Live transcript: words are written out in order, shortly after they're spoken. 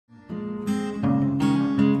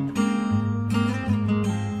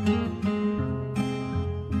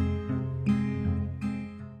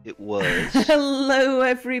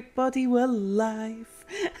everybody, we're live.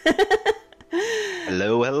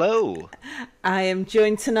 Hello, hello. I am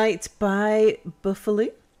joined tonight by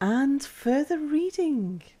BuffaLou and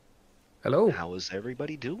FurtherReading. Hello. How is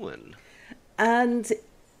everybody doing? And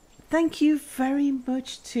thank you very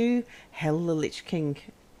much to Hell the Lich King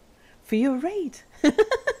for your raid.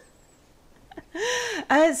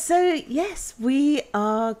 So yes, we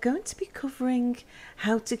are going to be covering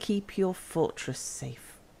how to keep your fortress safe.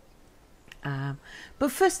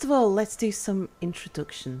 But first of all, let's do some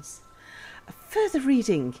introductions.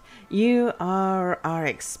 FurtherReading, you are our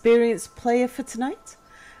experienced player for tonight,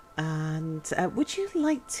 and would you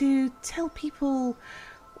like to tell people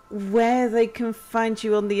where they can find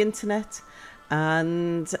you on the internet,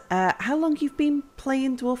 and how long you've been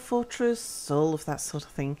playing Dwarf Fortress, all of that sort of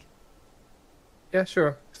thing? Yeah,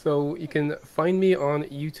 sure. So you can find me on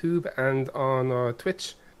YouTube and on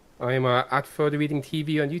Twitch. I'm at FurtherReading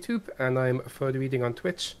TV on YouTube, and I'm FurtherReading on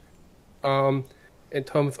Twitch. In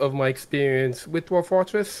terms of my experience with Dwarf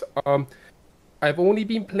Fortress, I've only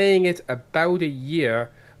been playing it about a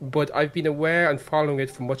year, but I've been aware and following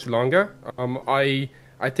it for much longer. I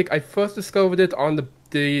think I first discovered it on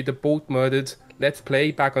the Boat Murdered Let's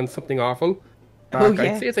Play back on Something Awful. Oh, yeah.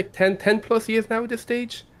 I'd say it's like 10 plus years now at this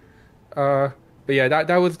stage. But yeah,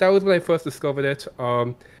 that was when I first discovered it,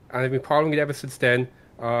 and I've been following it ever since then.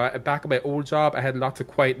 Back at my old job, I had lots of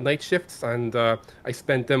quiet night shifts, and I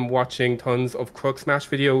spent them watching tons of Krug Smash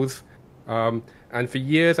videos. And for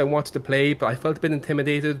years, I wanted to play, but I felt a bit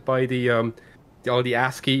intimidated by all the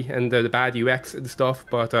ASCII and the bad UX and stuff.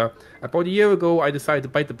 But about a year ago, I decided to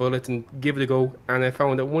bite the bullet and give it a go, and I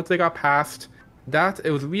found that once I got past that,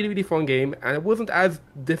 it was a really, really fun game, and it wasn't as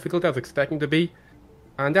difficult as I was expecting to be.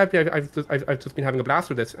 And I've just been having a blast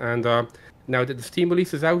with it. And now that the Steam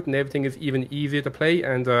release is out and everything is even easier to play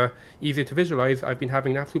and easier to visualize, I've been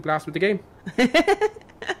having an absolute blast with the game.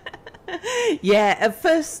 Yeah, at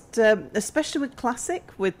first, especially with Classic,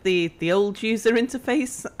 with the old user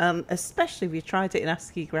interface, especially if you tried it in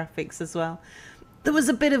ASCII graphics as well, there was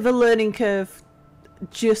a bit of a learning curve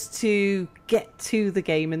just to get to the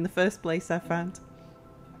game in the first place, I found.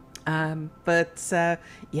 But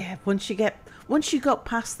yeah, once you got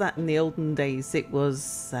past that in the olden days, it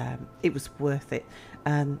was worth it.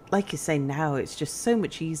 And like you say, now it's just so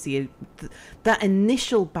much easier. That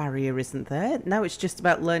initial barrier isn't there. Now it's just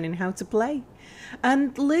about learning how to play.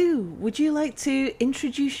 And Lou, would you like to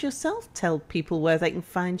introduce yourself, tell people where they can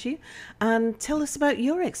find you, and tell us about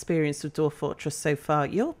your experience with Dwarf Fortress so far?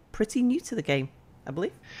 You're pretty new to the game, I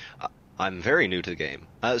believe. I'm very new to the game.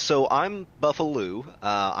 So I'm BuffaLou.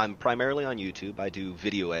 I'm primarily on YouTube. I do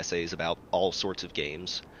video essays about all sorts of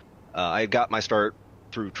games. I got my start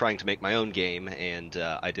through trying to make my own game, and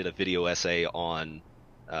I did a video essay on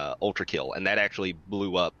Ultra Kill, and that actually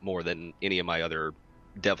blew up more than any of my other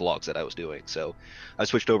devlogs that I was doing. So I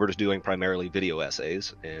switched over to doing primarily video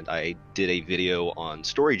essays, and I did a video on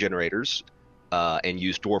story generators and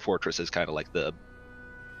used Dwarf Fortress as kind of like the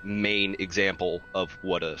main example of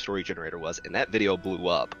what a story generator was, and that video blew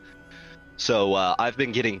up. So I've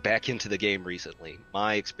been getting back into the game recently.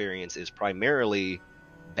 My experience is primarily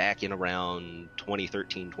back in around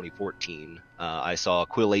 2013, 2014. I saw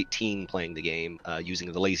Quill18 playing the game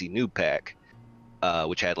using the Lazy Noob Pack,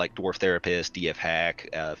 which had like Dwarf Therapist, DF Hack,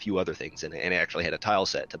 a few other things in it, and it actually had a tile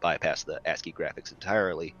set to bypass the ASCII graphics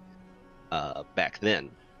entirely back then.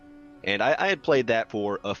 And I had played that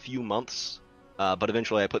for a few months, but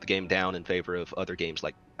eventually I put the game down in favor of other games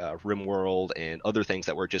like RimWorld and other things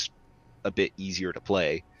that were just a bit easier to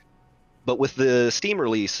play. But with the Steam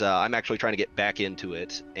release, I'm actually trying to get back into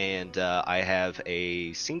it, and I have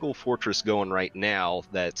a single fortress going right now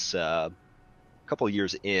that's a couple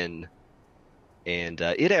years in, and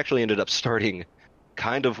it actually ended up starting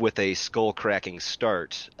kind of with a skull-cracking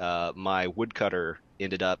start. My woodcutter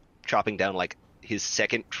ended up chopping down like his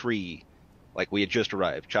second tree. Like, we had just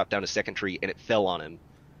arrived, chopped down a second tree, and it fell on him.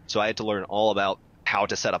 So I had to learn all about how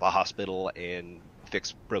to set up a hospital and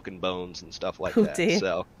fix broken bones and stuff like that. Dear.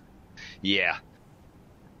 So, yeah.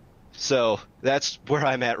 So that's where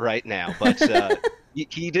I'm at right now. But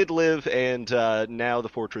he did live, and now the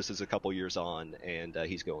fortress is a couple years on, and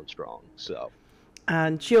he's going strong. So.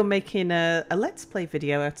 And you're making a Let's Play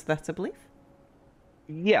video out of that, I believe?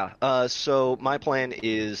 Yeah. So my plan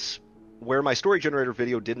is, where my story generator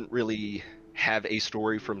video didn't really have a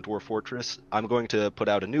story from Dwarf Fortress, I'm going to put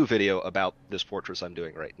out a new video about this fortress I'm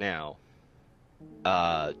doing right now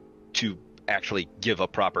to actually give a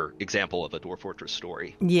proper example of a Dwarf Fortress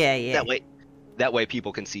story. Yeah, yeah. That way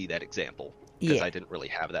people can see that example, because Yeah. I didn't really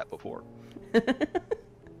have that before.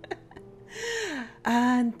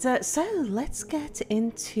 And so let's get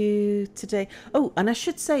into today. Oh, and I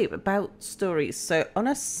should say about stories. So on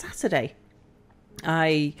a Saturday,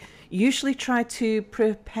 I usually try to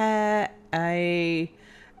prepare a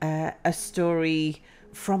story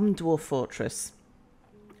from Dwarf Fortress.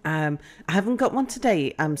 I haven't got one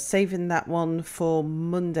today. I'm saving that one for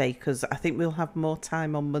Monday because I think we'll have more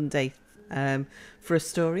time on Monday for a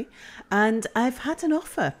story. And I've had an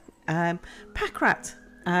offer. Packrat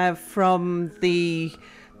from the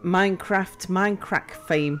Minecraft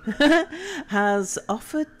fame has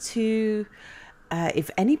offered to, if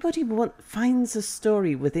anybody finds a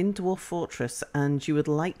story within Dwarf Fortress and you would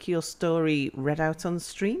like your story read out on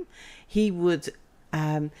stream, he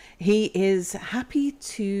is happy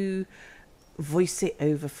to voice it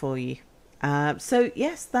over for you. So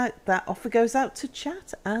yes, that offer goes out to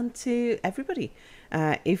chat and to everybody.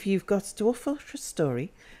 If you've got a Dwarf Fortress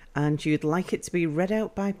story and you'd like it to be read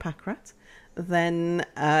out by Packrat, then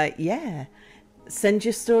send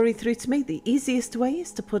your story through to me. The easiest way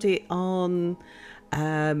is to put it on,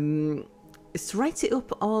 is to write it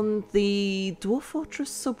up on the Dwarf Fortress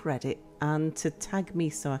subreddit and to tag me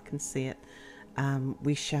so I can see it.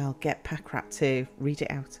 We shall get Packrat to read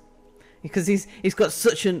it out because he's got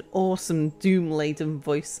such an awesome doom-laden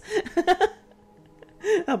voice.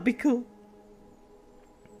 That'd be cool.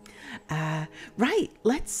 Right,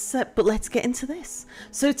 let's get into this.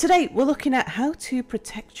 So today we're looking at how to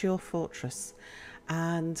protect your fortress,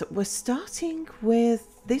 and we're starting with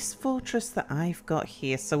this fortress that I've got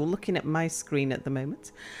here. So we're looking at my screen at the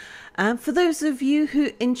moment. And for those of you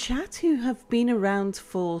who in chat who have been around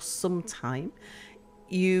for some time,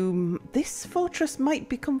 this fortress might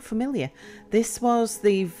become familiar. This was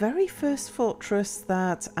the very first fortress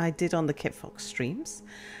that I did on the Kitfox streams.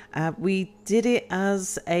 We did it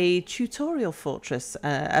as a tutorial fortress,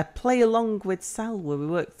 a play along with Sal, where we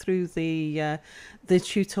worked through the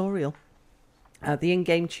tutorial, the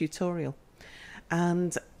in-game tutorial.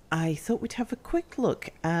 And I thought we'd have a quick look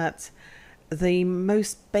at the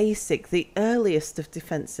most basic, the earliest of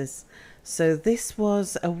defences. So this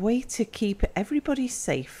was a way to keep everybody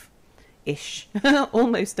safe-ish,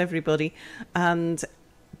 almost everybody, and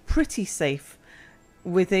pretty safe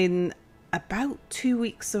within about 2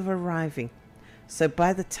 weeks of arriving. So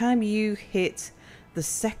by the time you hit the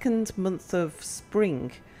second month of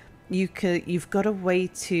spring, you've got a way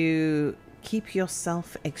to keep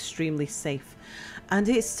yourself extremely safe. And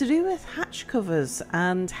it's to do with hatch covers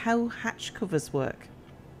and how hatch covers work.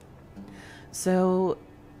 So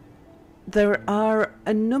there are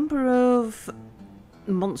a number of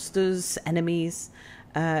monsters, enemies,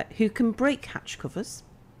 who can break hatch covers.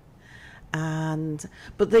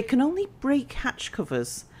 But they can only break hatch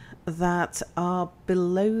covers that are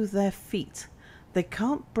below their feet. They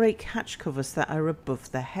can't break hatch covers that are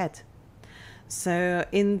above their head. So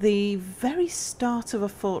in the very start of a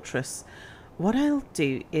fortress, what I'll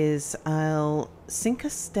do is I'll sink a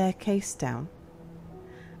staircase down.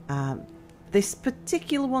 This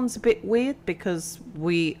particular one's a bit weird because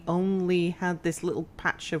we only had this little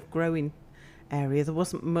patch of growing area. There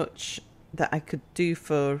wasn't much that I could do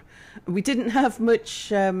we didn't have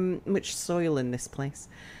much soil in this place.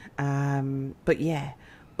 But yeah,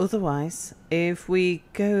 otherwise, if we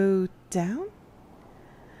go down,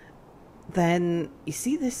 then you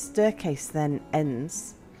see this staircase then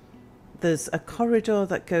ends. There's a corridor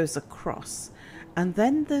that goes across, and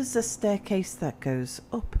then there's a staircase that goes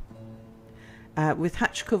up, with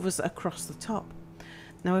hatch covers across the top.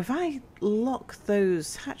 Now if I lock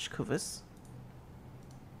those hatch covers,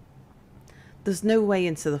 there's no way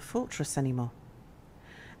into the fortress anymore.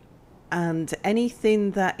 And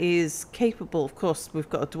anything that is capable, of course we've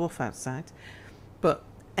got a dwarf outside, but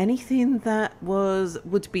anything that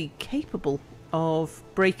would be capable of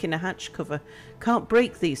breaking a hatch cover can't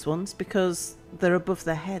break these ones because they're above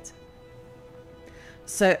their head.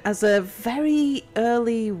 So as a very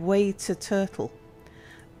early way to turtle,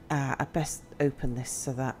 I best open this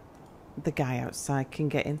so that the guy outside can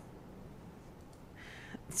get in.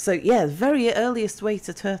 So yeah, the very earliest way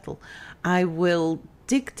to turtle, I will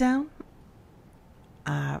dig down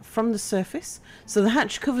from the surface. So the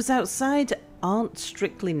hatch covers outside aren't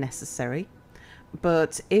strictly necessary,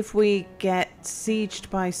 but if we get sieged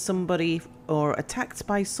by somebody or attacked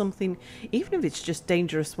by something, even if it's just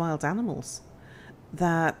dangerous wild animals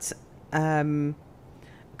that come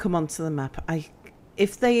onto the map,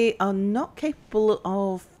 if they are not capable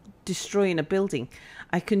of destroying a building,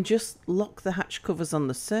 I can just lock the hatch covers on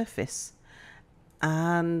the surface,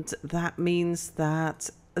 and that means that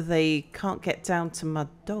they can't get down to my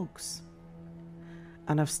dogs.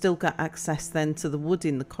 And I've still got access then to the wood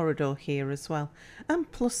in the corridor here as well.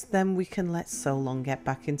 And plus then we can let Solon get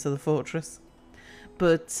back into the fortress.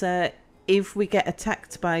 But if we get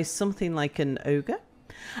attacked by something like an ogre,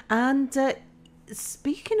 and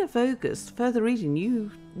speaking of ogres, further reading,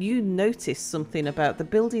 you noticed something about the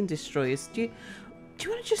building destroyers. Do you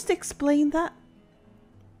want to just explain that?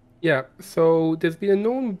 Yeah, so there's been a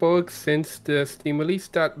known bug since the Steam release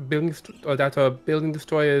that building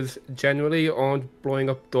destroyers generally aren't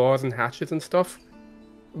blowing up doors and hatches and stuff.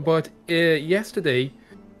 But yesterday,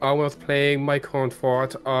 when I was playing my current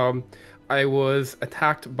fort, I was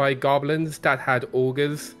attacked by goblins that had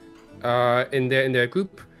ogres in their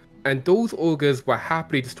group, and those ogres were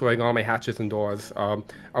happily destroying all my hatches and doors. I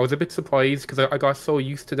was a bit surprised because I got so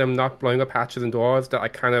used to them not blowing up hatches and doors that I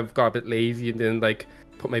kind of got a bit lazy and didn't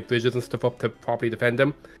put my bridges and stuff up to properly defend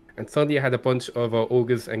them. And suddenly I had a bunch of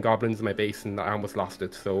ogres and goblins in my base, and I almost lost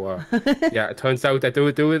it. So yeah, it turns out that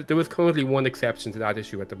there was currently one exception to that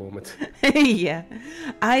issue at the moment. Yeah,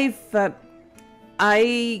 I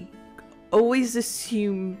always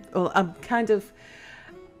assume, or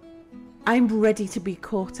I'm ready to be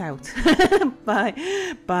caught out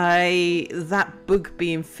by that bug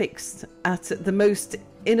being fixed at the most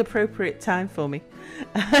inappropriate time for me.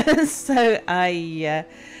 So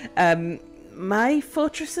my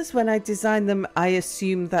fortresses, when I design them, I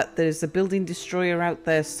assume that there's a building destroyer out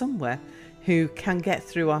there somewhere who can get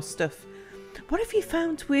through our stuff. What have you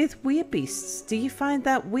found with weirbeasts? Do you find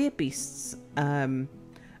that weirbeasts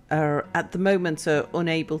are at the moment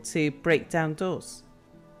unable to break down doors?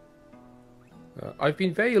 I've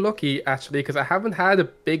been very lucky actually because I haven't had a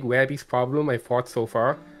big werebeast problem I fought so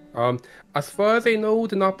far. As far as I know,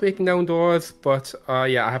 they're not breaking down doors, but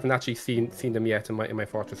yeah, I haven't actually seen them yet in my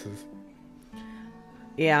fortresses.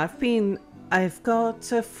 Yeah, I've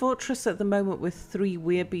got a fortress at the moment with 3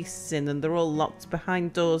 werebeasts in, and they're all locked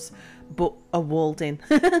behind doors, but are walled in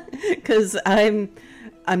because I'm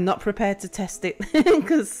not prepared to test it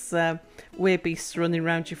because werebeasts running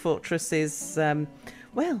around your fortress is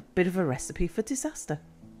well, bit of a recipe for disaster.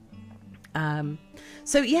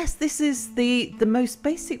 So yes, this is the most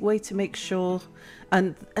basic way to make sure,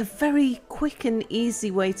 and a very quick and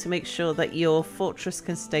easy way to make sure that your fortress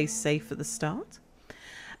can stay safe at the start.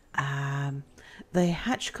 The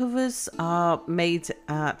hatch covers are made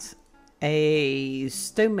at a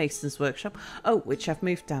stonemason's workshop, which I've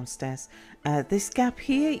moved downstairs. This gap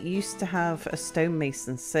here used to have a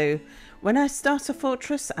stonemason, so when I start a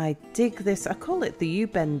fortress I dig this, I call it the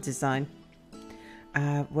U-bend design,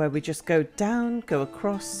 where we just go down, go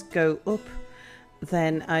across, go up,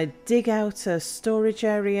 then I dig out a storage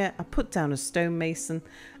area, I put down a stonemason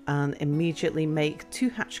and immediately make 2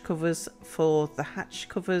 hatch covers for the hatch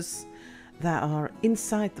covers that are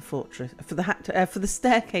inside the fortress, for the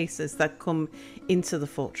staircases that come into the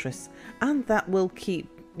fortress, and that will keep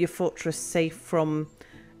your fortress safe from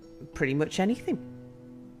pretty much anything.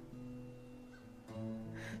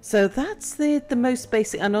 So that's the most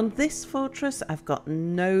basic, and on this fortress I've got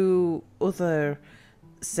no other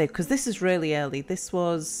save because this is really early. This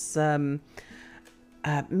was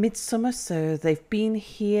midsummer, so they've been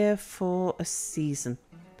here for a season.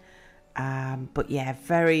 But yeah,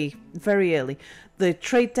 very, very early. The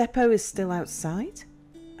trade depot is still outside.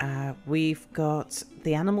 We've got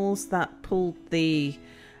the animals that pulled the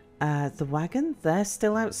wagon. They're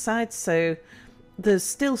still outside, so there's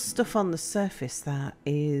still stuff on the surface that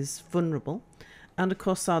is vulnerable. And of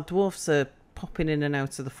course our dwarfs are popping in and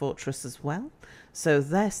out of the fortress as well, so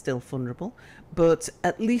they're still vulnerable. But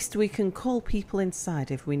at least we can call people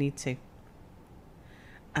inside if we need to.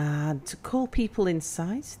 And to call people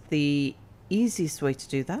inside, the easiest way to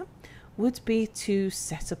do that would be to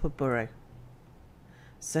set up a burrow.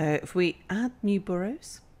 So if we add new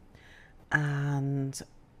burrows, and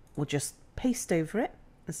we'll just paste over it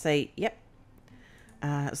and say, yep,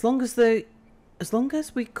 as long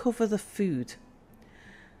as we cover the food,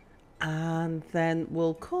 and then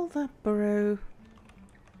we'll call that burrow,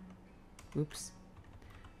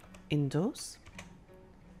 indoors.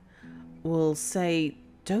 We'll say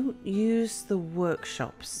don't use the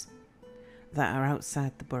workshops that are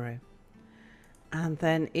outside the burrow. And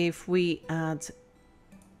then if we add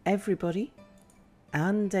everybody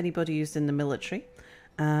and anybody who's in the military,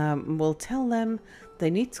 we'll tell them they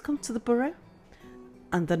need to come to the burrow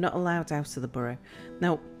and they're not allowed out of the burrow.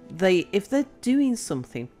 Now, if they're doing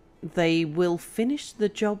something, they will finish the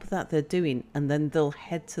job that they're doing and then they'll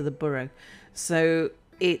head to the burrow. So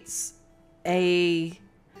it's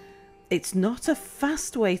not a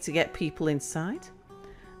fast way to get people inside,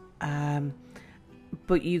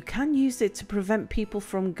 but you can use it to prevent people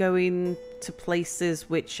from going to places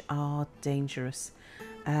which are dangerous.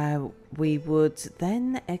 We would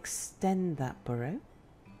then extend that burrow.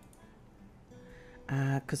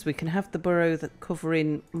 Because we can have the burrow that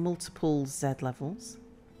covering multiple Z levels.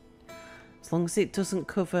 As long as it doesn't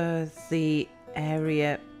cover the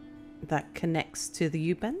area that connects to the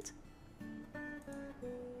U-bend.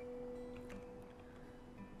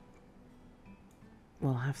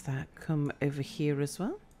 We'll have that come over here as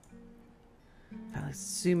well. Let's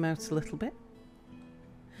zoom out a little bit.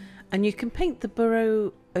 And you can paint the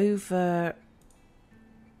burrow over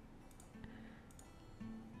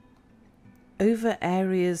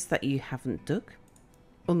areas that you haven't dug,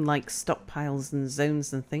 unlike stockpiles and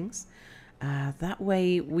zones and things. That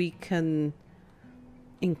way we can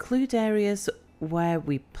include areas where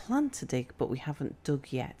we plan to dig but we haven't dug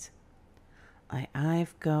yet.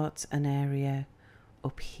 I've got an area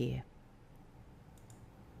up here.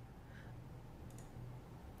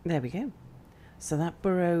 There we go. So that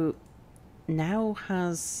burrow now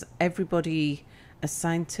has everybody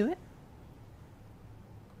assigned to it.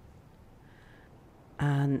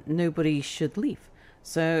 And nobody should leave.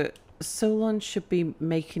 So Solon should be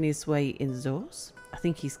making his way indoors. I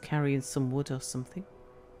think he's carrying some wood or something.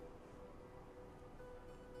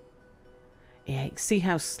 Yeah, see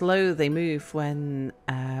how slow they move when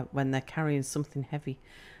they're carrying something heavy.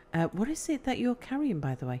 What is it that you're carrying,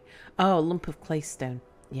 by the way? Oh, a lump of claystone.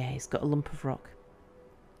 Yeah, he's got a lump of rock.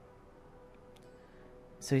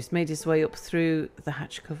 So he's made his way up through the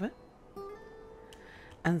hatch cover.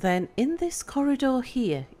 And then in this corridor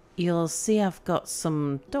here, you'll see I've got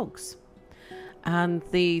some dogs. And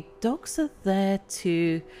the dogs are there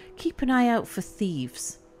to keep an eye out for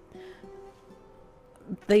thieves.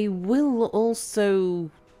 They will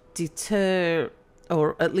also deter,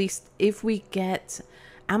 or at least if we get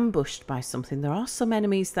ambushed by something, there are some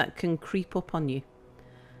enemies that can creep up on you.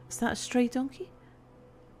 Is that a stray donkey?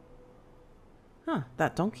 Ah,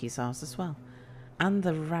 that donkey's ours as well. And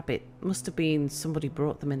the rabbit. Must have been somebody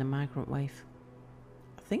brought them in a migrant wave.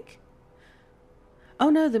 I think. Oh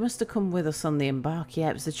no, they must have come with us on the embark. Yeah,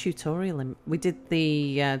 it was a tutorial. We did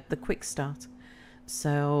the quick start.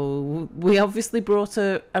 So we obviously brought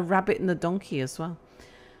a rabbit and a donkey as well.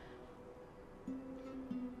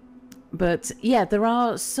 But yeah, there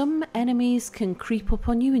are some enemies can creep up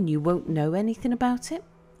on you and you won't know anything about it.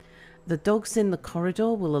 The dogs in the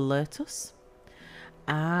corridor will alert us.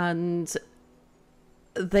 And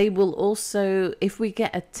they will also, if we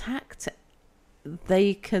get attacked,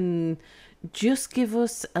 they can just give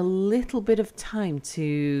us a little bit of time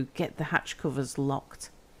to get the hatch covers locked.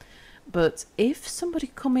 But if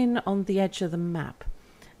somebody come in on the edge of the map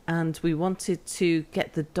and we wanted to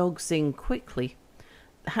get the dogs in quickly,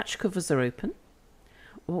 the hatch covers are open.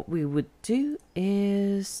 What we would do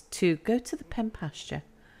is to go to the pen pasture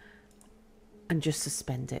and just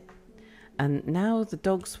suspend it. And now the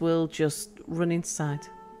dogs will just run inside.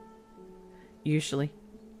 Usually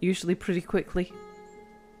pretty quickly.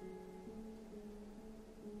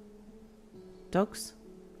 Dogs?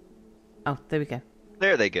 Oh, there we go.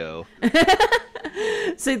 There they go.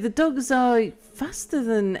 So the dogs are faster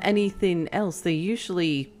than anything else. They're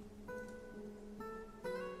usually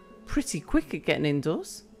pretty quick at getting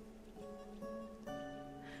indoors.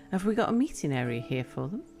 Have we got a meeting area here for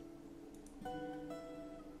them?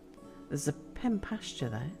 There's a pen pasture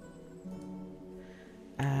there.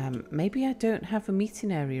 Maybe I don't have a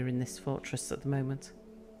meeting area in this fortress at the moment.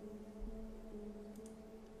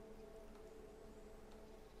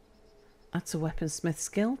 That's a weaponsmith's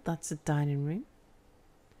guild. That's a dining room.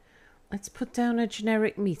 Let's put down a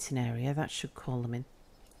generic meeting area. That should call them in.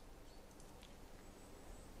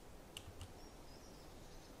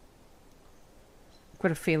 I've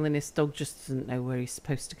got a feeling this dog just doesn't know where he's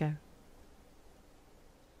supposed to go.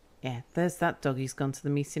 Yeah, there's that dog. He's gone to the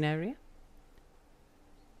meeting area.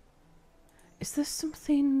 Is there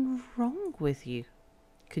something wrong with you?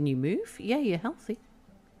 Can you move? Yeah, you're healthy.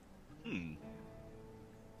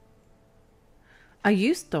 I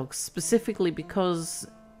used dogs specifically because...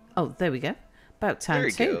 Oh, there we go. About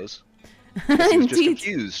time too. There he goes. He was just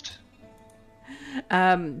confused.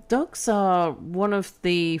 Dogs are one of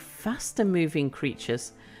the faster moving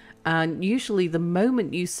creatures. And usually the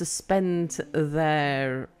moment you suspend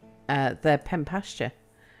their pen pasture,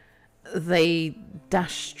 they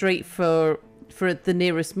dash straight for the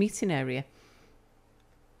nearest meeting area.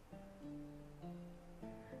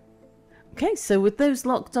 Okay, so with those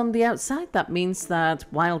locked on the outside, that means that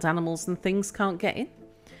wild animals and things can't get in.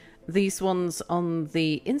 These ones on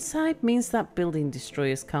the inside means that building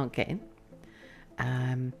destroyers can't get in.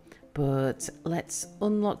 But let's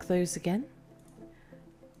unlock those again.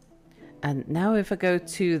 And now if I go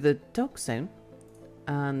to the dog zone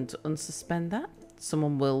and unsuspend that,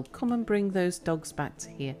 someone will come and bring those dogs back to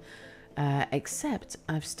here. Except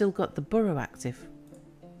I've still got the burrow active.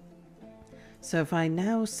 So if I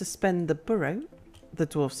now suspend the burrow, the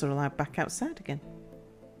dwarfs are allowed back outside again.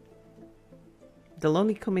 They'll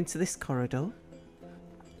only come into this corridor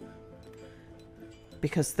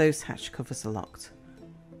because those hatch covers are locked.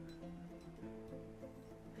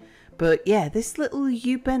 But yeah, this little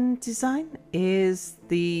U-bend design is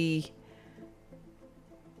the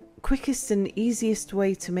quickest and easiest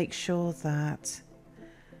way to make sure that,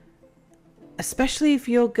 especially if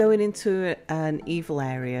you're going into an evil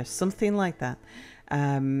area, something like that,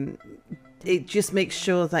 it just makes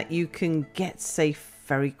sure that you can get safe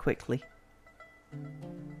very quickly.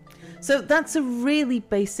 So that's a really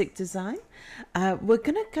basic design. We're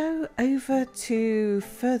going to go over to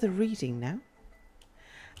further reading now.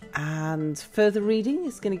 And further reading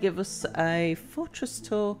is going to give us a fortress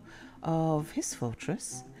tour of his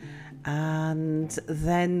fortress. And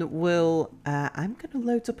then we'll I'm going to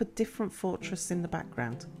load up a different fortress in the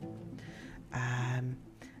background.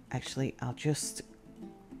 Actually, I'll just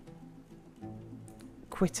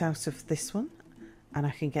quit out of this one, and I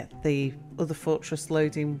can get the other fortress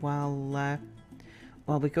loading while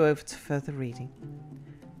we go over to further reading.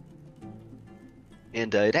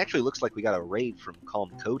 And it actually looks like we got a raid from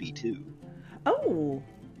Calm Cody too. Oh,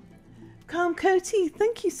 Calm Cody,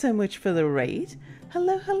 thank you so much for the raid.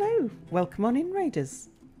 Hello, hello. Welcome on in, raiders.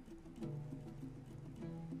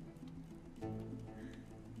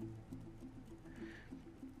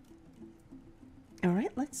 All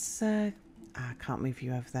right, let's... I can't move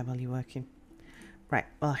you over there while you're working. Right,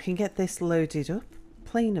 well, I can get this loaded up.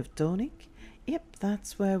 Plane of Dawning. Yep,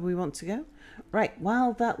 that's where we want to go. Right,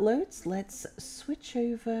 while that loads, let's switch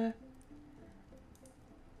over.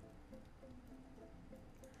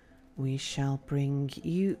 We shall bring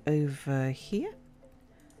you over here.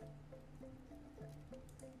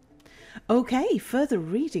 Okay, further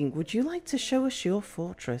reading. Would you like to show us your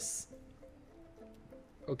fortress?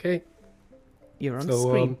 Okay. You're on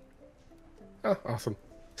screen. Oh, awesome.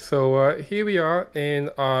 So here we are in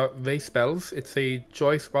our race spells. It's a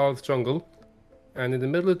Joyce Wild jungle. And in the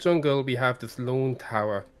middle of the jungle, we have this lone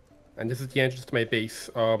tower. And this is the entrance to my base.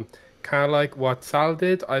 Kind of like what Sal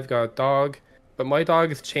did. I've got a dog. But my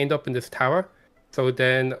dog is chained up in this tower. So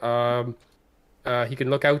then he can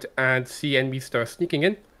look out and see enemies start sneaking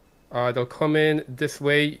in. They'll come in this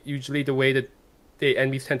way. Usually the way that the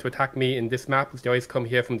enemies tend to attack me in this map is they always come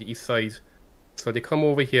here from the east side. So they come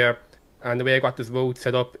over here. And the way I got this road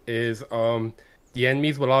set up is the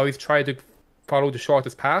enemies will always try to follow the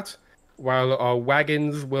shortest path, while our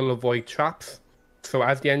wagons will avoid traps. So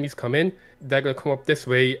as the enemies come in, they're going to come up this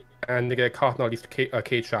way and they get caught in all these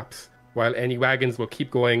cage traps, while any wagons will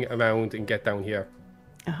keep going around and get down here.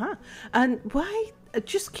 Uh-huh. And why,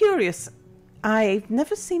 just curious, I've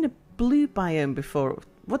never seen a blue biome before.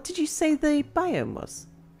 What did you say the biome was?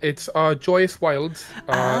 It's Joyous Wilds.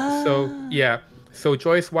 So, yeah. So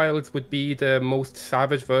Joyous Wilds would be the most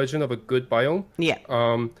savage version of a good biome. Yeah.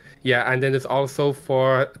 Yeah, and then there's also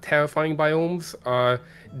for terrifying biomes,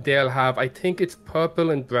 they'll have, I think it's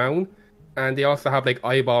purple and brown, and they also have like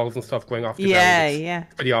eyeballs and stuff going off the ground. Yeah.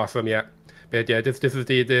 It's pretty awesome, yeah. But yeah, this is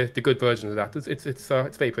the good version of that.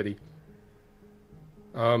 It's very pretty.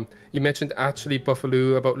 You mentioned actually,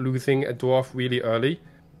 BuffaLou, about losing a dwarf really early.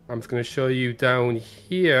 I'm just going to show you down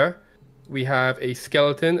here. We have a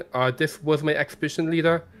skeleton. This was my expedition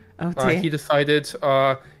leader. Oh dear.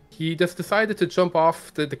 He just decided to jump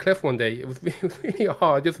off the cliff one day. It was really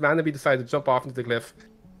hard. Just randomly decided to jump off into the cliff.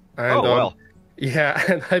 And, wow. Yeah,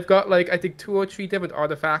 and I've got like, I think 2 or 3 different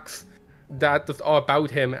artifacts that just are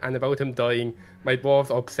about him and about him dying. My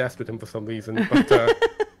dwarves are obsessed with him for some reason. But,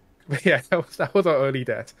 but yeah, that was our early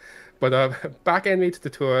death. But back anyway to the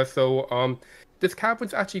tour. So this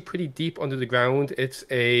cavern's actually pretty deep under the ground. It's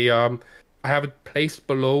I have it placed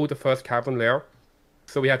below the first cavern layer.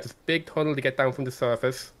 So we have this big tunnel to get down from the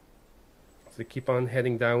surface. So keep on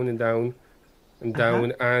heading down and down and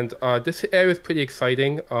down. And this area is pretty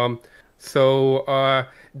exciting. So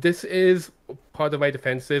this is part of my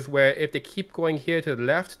defenses, where if they keep going here to the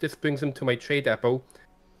left, this brings them to my trade depot.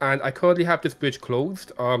 And I currently have this bridge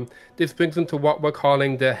closed. This brings them to what we're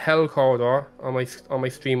calling the Hell Corridor on my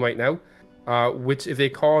stream right now. Which is a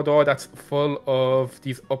corridor that's full of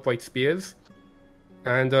these upright spears.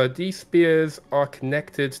 And these spears are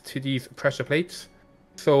connected to these pressure plates.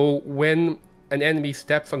 So when an enemy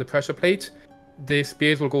steps on the pressure plate, the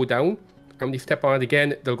spears will go down. And when they step on it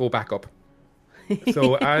again, they'll go back up.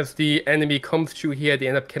 So as the enemy comes through here, they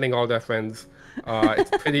end up killing all their friends.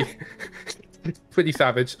 It's it's pretty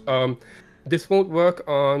savage. This won't work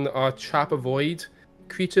on trap avoid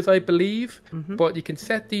creatures, I believe, but you can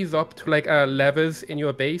set these up to like levers in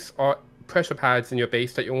your base or pressure pads in your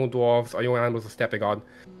base that your own dwarves or your own animals are stepping on,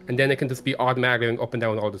 and then it can just be automatically going up and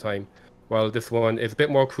down all the time. Well, this one is a bit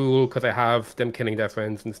more cruel because I have them killing their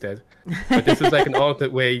friends instead. But this is like an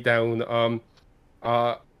alternate way down.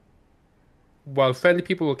 Well, friendly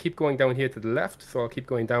people will keep going down here to the left, so I'll keep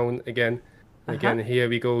going down again. Again, here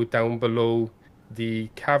we go down below the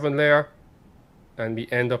cavern layer, and we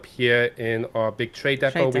end up here in our big trade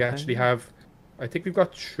depot. We actually have, I think we've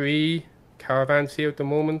got 3 caravans here at the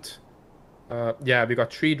moment. Yeah, we've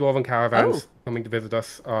got 3 dwarven caravans coming to visit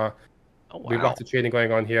us. We've lots of trading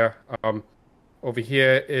going on here. Over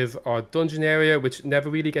here is our dungeon area, which never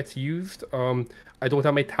really gets used. I don't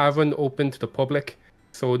have my tavern open to the public,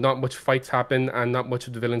 so not much fights happen and not much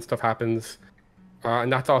of the villain stuff happens.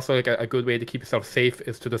 And that's also like a good way to keep yourself safe,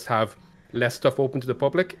 is to just have less stuff open to the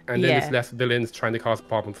public, and then there's less villains trying to cause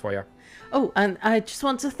problems for you. Oh, and I just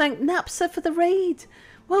want to thank Napsa for the raid.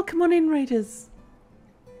 Welcome on in, raiders.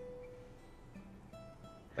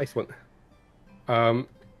 Nice one.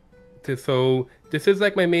 So this is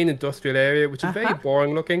like my main industrial area, which is very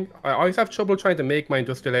boring looking. I always have trouble trying to make my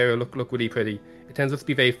industrial area look really pretty. It tends to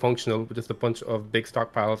be very functional, with just a bunch of big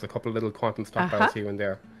stockpiles, a couple of little quantum stockpiles here and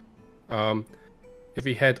there. If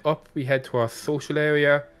we head up, we head to our social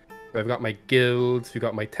area. I've got my guilds, we've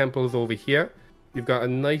got my temples over here. We've got a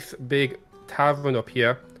nice big tavern up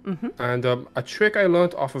here. And a trick I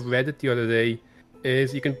learned off of Reddit the other day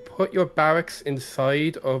is you can put your barracks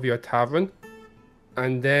inside of your tavern,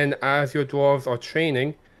 and then as your dwarves are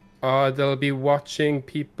training, they'll be watching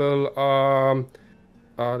people.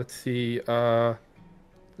 Let's see.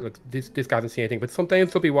 Look, this guy doesn't see anything, but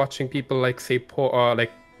sometimes they'll be watching people like say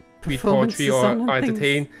read poetry or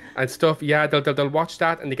entertain and stuff. Yeah, they'll watch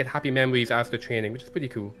that and they get happy memories as they're training, which is pretty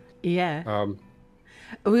cool. Yeah.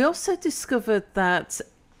 We also discovered that,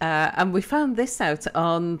 and we found this out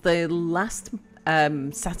on the last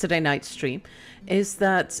Saturday night stream, is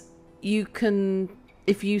that you can,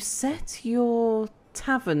 if you set your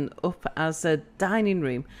tavern up as a dining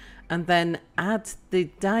room and then add the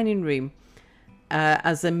dining room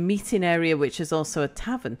as a meeting area, which is also a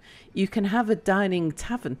tavern, you can have a dining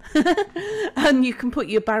tavern. And you can put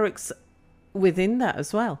your barracks within that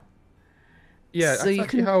as well. Yeah, so that's you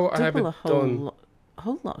actually can how I have double it a done.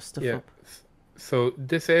 whole lot of stuff up. So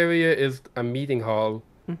this area is a meeting hall.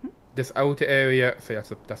 This outer area, so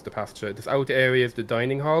that's the pasture. This outer area is the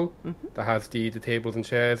dining hall that has the tables and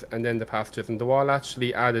chairs, and then the pastures. And the wall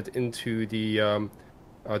actually added into the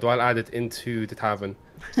tavern.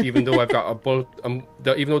 So even though I've got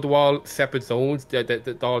even though the wall separate zones, they're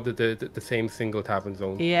all the same single tavern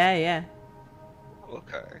zone. Yeah.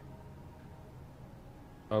 Okay.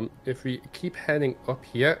 If we keep heading up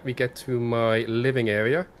here, we get to my living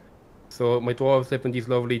area. So my dwarves live in these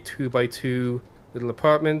lovely 2x2 little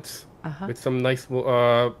apartments with some nice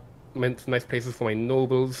places for my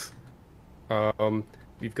nobles.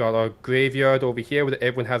 We've got our graveyard over here where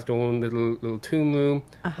everyone has their own little tomb room.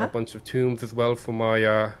 A bunch of tombs as well for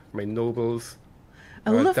my nobles.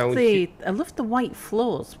 I love the white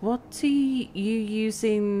floors. What are you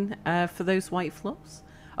using for those white floors?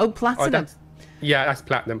 Oh, platinum. That's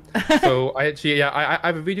platinum. So I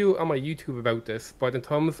have a video on my YouTube about this. But in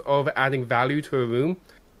terms of adding value to a room,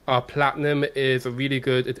 platinum is a really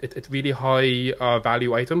good. It's really high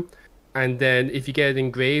value item. And then if you get it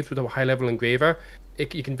engraved with a high level engraver,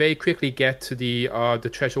 you can very quickly get to the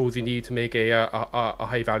thresholds you need to make a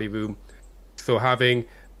high value room. So having,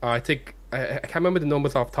 I think I can't remember the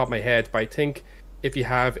numbers off the top of my head, but I think if you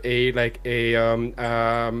have a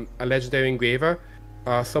legendary engraver,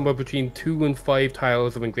 somewhere between 2 and 5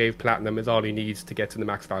 tiles of engraved platinum is all you need to get to the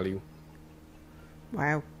max value.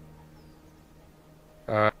 Wow.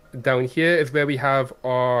 Down here is where we have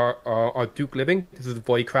our Duke living. This is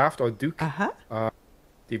Voidcraft, our Duke.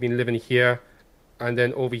 They've been living here. And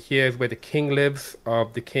then over here is where the king lives.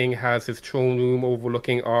 The king has his throne room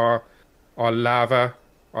overlooking our lava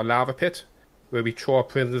pit, where we throw our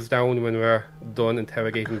prisoners down when we're done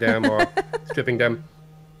interrogating them or stripping them.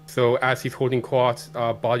 So as he's holding court,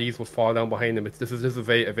 bodies will fall down behind him. This is a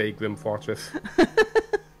very grim fortress.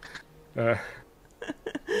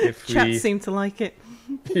 Chat seem to like it.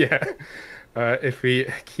 Yeah. If we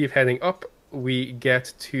keep heading up, we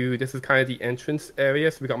get to, this is kind of the entrance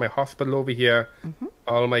area. So we got my hospital over here.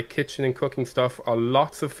 All my kitchen and cooking stuff.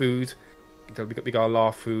 Lots of food. We got a lot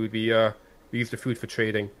of food. We use the food for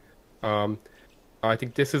trading. I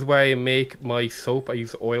think this is where I make my soap. I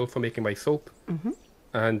use oil for making my soap.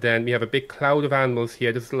 And then we have a big cloud of animals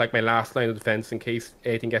here. This is like my last line of defense in case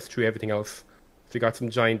anything gets through everything else. So you got some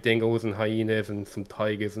giant dingoes and hyenas and some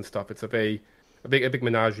tigers and stuff. It's a big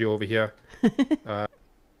menagerie over here.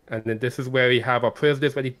 And then this is where we have our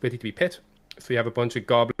prisoners ready to be pit. So you have a bunch of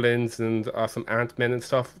goblins and some ant-men and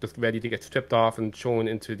stuff just ready to get stripped off and thrown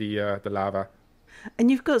into the lava.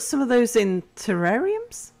 And you've got some of those in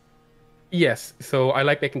terrariums? Yes, so I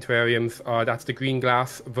like making terrariums. That's the green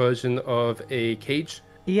glass version of a cage.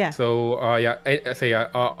 Yeah. So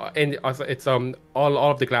it's all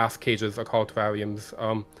of the glass cages are called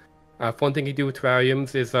terrariums. Fun thing you do with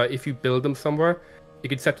terrariums is if you build them somewhere, you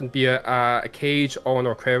can set them to be a cage or an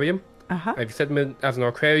aquarium. Uh-huh. If you set them in as an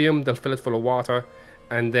aquarium, they'll fill it full of water,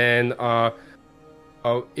 and then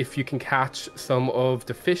if you can catch some of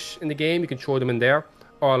the fish in the game, you can throw them in there.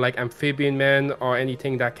 Or like amphibian men or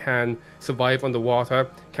anything that can survive underwater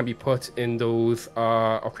can be put in those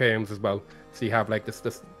aquariums as well. So you have like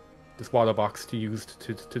this water box to use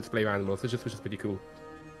to display your animals, which is pretty cool.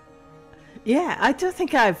 Yeah, I don't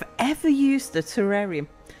think I've ever used a terrarium.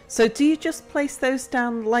 So do you just place those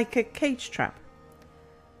down like a cage trap?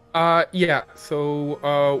 Yeah. So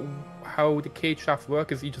how the cage traps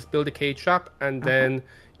work is you just build a cage trap and then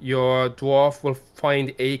your dwarf will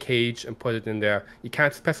find a cage and put it in there. You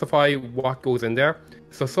can't specify what goes in there.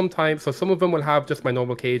 So some of them will have just my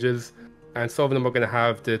normal cages, and some of them are going to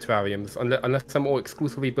have the terrariums. Unless I'm all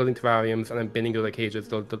exclusively building terrariums and I'm binning the other cages,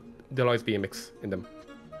 there'll always be a mix in them.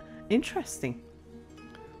 Interesting.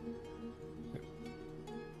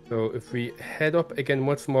 So if we head up again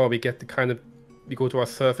once more, we go to our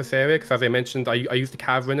surface area, because as I mentioned, I use the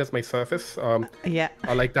cavern as my surface. Yeah.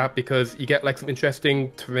 I like that because you get like some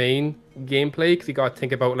interesting terrain gameplay, because you got to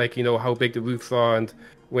think about like, how big the roofs are and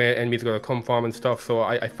where enemies are going to come from and stuff. So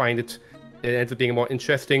I find it ends up being a more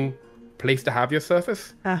interesting place to have your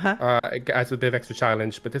surface. It adds a bit of extra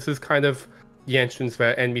challenge. But this is kind of the entrance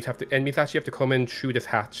where enemies actually have to come in through this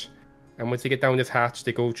hatch. And once they get down this hatch,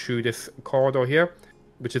 they go through this corridor here,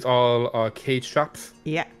 which is all cage traps.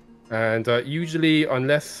 Yeah. And usually,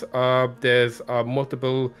 unless there's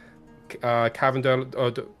multiple cavern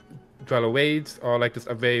dweller raids, or like just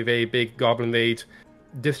a very, very big goblin raid,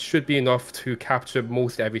 this should be enough to capture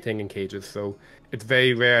most everything in cages. So it's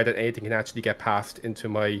very rare that anything can actually get past into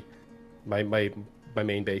my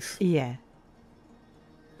main base. Yeah.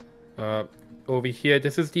 Over here,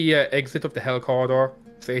 this is the exit of the Hell Corridor.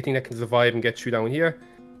 So anything that can survive and get through down here,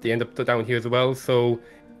 they end up down here as well. So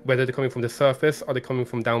whether they're coming from the surface or they're coming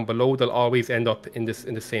from down below, they'll always end up in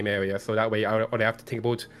the same area. So that way, I have to think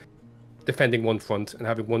about defending one front and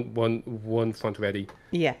having one front ready.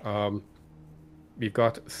 Yeah. We've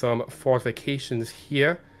got some fortifications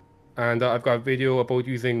here, and I've got a video about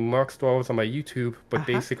using Merc's dwarves on my YouTube. But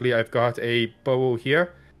basically, I've got a burrow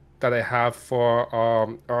here that I have for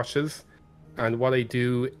archers, and what I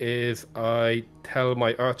do is I tell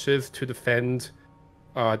my archers to defend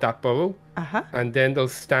that burrow, and then they'll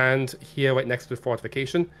stand here right next to the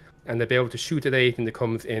fortification, and they'll be able to shoot at anything that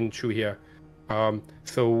comes in through here.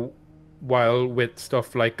 So while with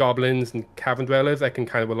stuff like goblins and cavern dwellers, I can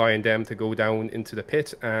kind of rely on them to go down into the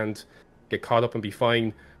pit and get caught up and be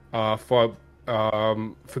fine. For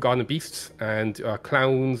forgotten beasts and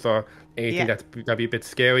clowns or anything that'd be a bit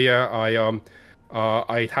scarier,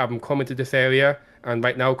 I have them come into this area, and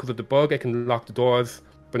right now because of the bug, I can lock the doors.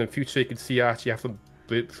 But in future, you can see I actually have some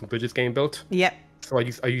bridges getting built. Yep. So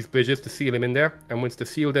I use bridges to seal him in there, and once they're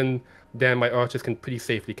sealed in, then my archers can pretty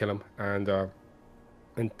safely kill him and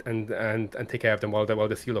take care of them while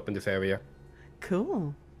they're sealed up in this area.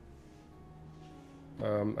 Cool.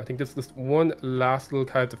 I think there's just one last little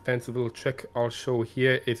kind of defensive little trick I'll show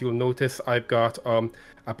here. Is you'll notice I've got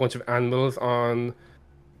a bunch of animals on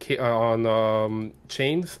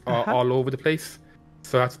chains all over the place.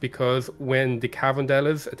 So that's because when the cavern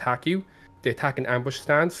dwellers attack you, they attack in ambush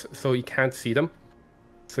stance, so you can't see them.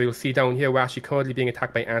 So you'll see down here we're actually currently being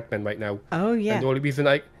attacked by ant-men right now. Oh yeah. And the only reason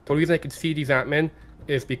I can see these ant-men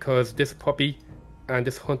is because this puppy and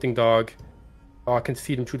this hunting dog can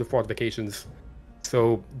see them through the fortifications.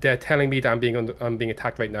 So they're telling me that I'm being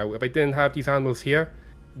attacked right now. If I didn't have these animals here,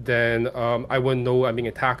 then I wouldn't know I'm being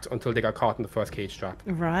attacked until they got caught in the first cage trap.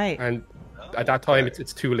 Right. And at that time,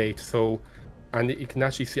 it's too late. So, and you can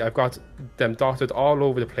actually see I've got them dotted all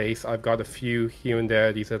over the place. I've got a few here and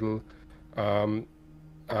there. These little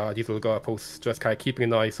guard posts, just kind of keeping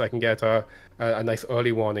an eye so I can get a nice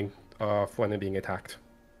early warning for when I'm being attacked.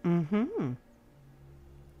 Mm-hmm.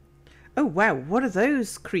 Oh wow, what are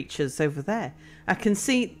those creatures over there? I can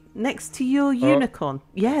see next to your unicorn.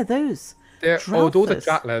 Yeah, those. Those are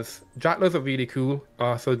Jattlers. Jattlers are really cool.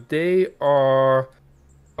 So they are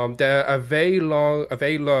they're a very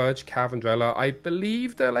large cavern dweller. I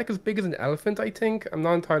believe they're like as big as an elephant, I think. I'm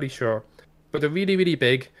not entirely sure. but they're really, really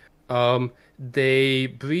big. They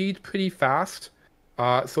breed pretty fast,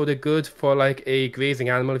 so they're good for like a grazing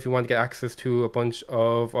animal if you want to get access to a bunch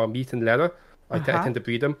of meat and leather. I tend to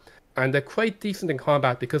breed them, and they're quite decent in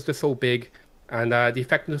combat because they're so big, and the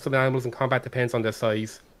effectiveness of the animals in combat depends on their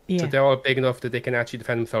size. So they're all big enough that they can actually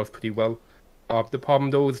defend themselves pretty well. The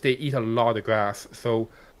problem though is they eat a lot of grass. So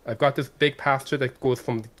I've got this big pasture that goes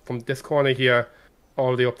from this corner here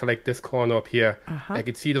all the way up to like this corner up here. I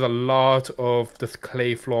can see there's a lot of this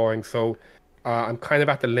clay flooring, so I'm kind of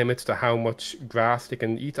at the limit to how much grass they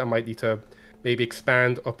can eat. I might need to maybe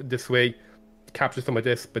expand up this way, capture some of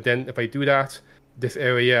this, but then if I do that, this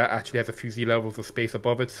area actually has a few sea levels of space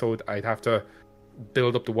above it, so I'd have to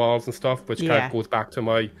build up the walls and stuff, which kind of goes back to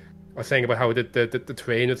I was saying about how the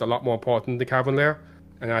terrain is a lot more important than the cavern layer,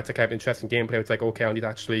 and that's a kind of interesting gameplay. It's like, okay, I need to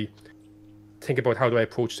actually think about how do I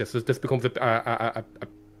approach this. This becomes a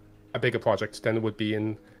bigger project than it would be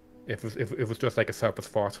if it was just like a surface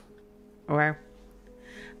fort. Wow.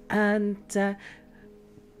 And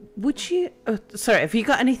would you? Sorry, have you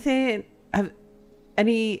got anything? Am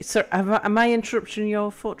I interrupting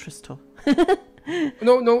your fortress tour?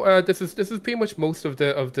 No. This is pretty much most of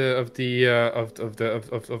the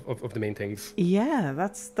main things. Yeah,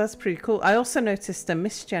 that's pretty cool. I also noticed a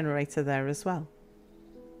mist generator there as well.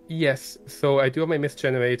 Yes, so I do have my mist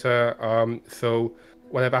generator. So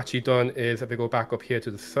what I've actually done is, if I go back up here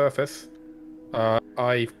to the surface,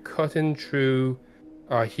 I've cut in through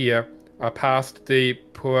here, past the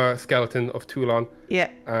poor skeleton of Toulon. Yeah.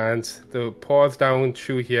 And the pours down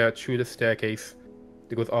through here, through the staircase.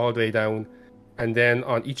 It goes all the way down. And then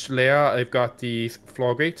on each layer, I've got these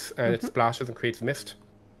floor grates, and it splashes and creates mist.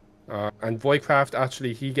 And Voidcraft,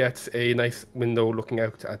 actually, he gets a nice window looking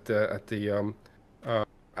out at the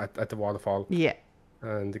waterfall. Yeah.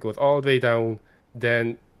 And it goes all the way down,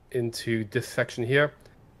 then into this section here.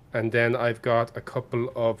 And then I've got a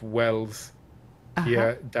couple of wells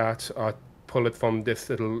here that pull it from this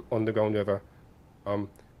little underground river. And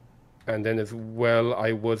then as well,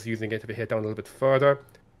 I was using it, if I head down a little bit further,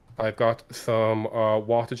 I've got some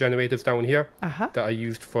water generators down here that I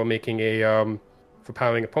used for making for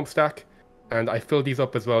powering a pump stack, and I filled these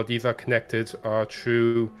up as well. These are connected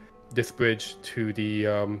through this bridge to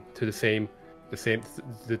the same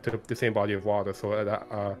body of water. So that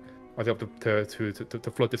I was able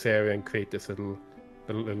to flood this area and create this little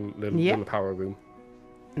power room.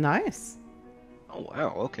 Nice. Oh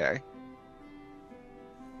wow! Okay.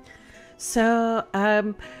 So,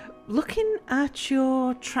 looking at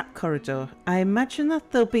your trap corridor, I imagine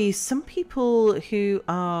that there'll be some people who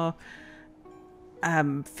are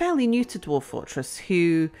fairly new to Dwarf Fortress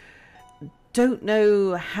who don't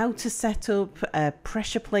know how to set up a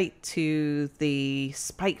pressure plate to the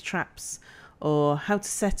spike traps or how to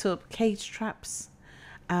set up cage traps.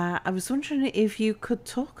 I was wondering if you could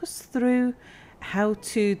talk us through how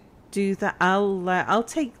to do that. I'll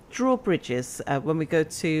take drawbridges when we go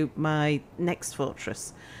to my next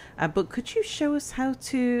fortress. But could you show us how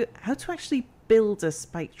to actually build a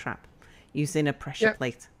spike trap using a pressure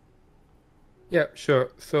plate? Yeah,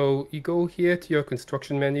 sure. So you go here to your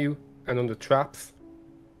construction menu and under traps.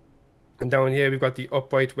 And down here we've got the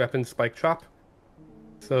upright weapon spike trap.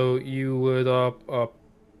 So you would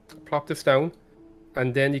plop this down,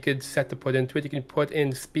 and then you could set to put into it. You can put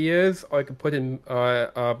in spears, or you can put in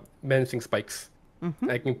menacing spikes.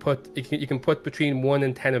 You can put between 1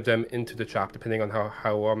 and 10 of them into the trap, depending on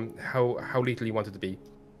how lethal you want it to be.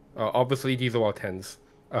 Obviously, these are all 10s.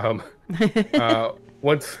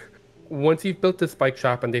 Once you've built the spike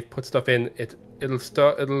trap and they've put stuff in,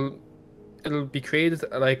 it'll be created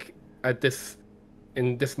like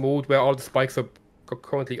in this mode where all the spikes are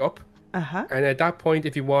currently up. And at that point,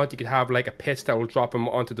 if you want, you could have like a pit that will drop them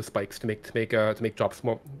onto the spikes to make drops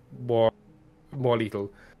more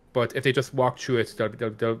lethal. But if they just walk through it,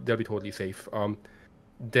 they'll be totally safe.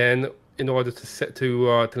 Then, in order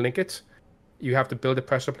to link it, you have to build a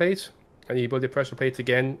pressure plate, and you build the pressure plates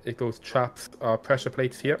again. It goes traps, pressure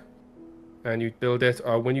plates here, and you build it.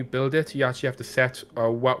 When you build it, you actually have to set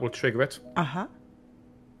what will trigger it.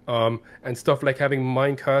 And stuff like having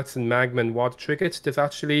minecarts and magma and water trigger it. This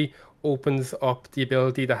actually opens up the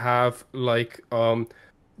ability to have like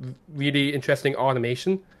really interesting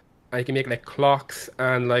automation. And you can make like clocks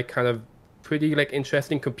and like kind of pretty like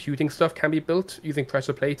interesting computing stuff can be built using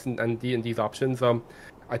pressure plates and these options.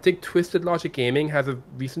 I think Twisted Logic Gaming has a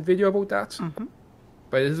recent video about that.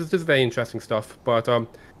 But this is very interesting stuff. But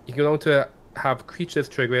you can also have creatures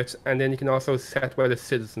trigger it, and then you can also set where the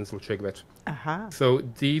citizens will trigger it. So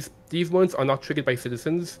these ones are not triggered by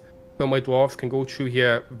citizens, so my dwarves can go through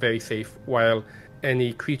here very safe, while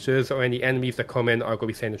any creatures or any enemies that come in are going to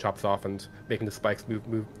be setting the traps off and making the spikes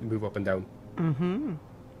move up and down. Mm-hmm.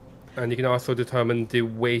 And you can also determine the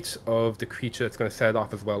weight of the creature that's going to set it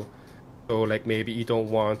off as well. So, like, maybe you don't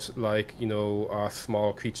want, like,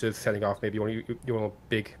 small creatures setting off. Maybe you want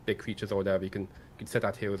big creatures or whatever. You can set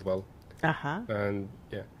that here as well. Uh-huh. And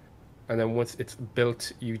yeah, and then once it's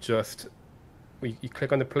built, you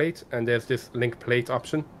click on the plate, and there's this link plate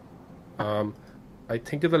option. I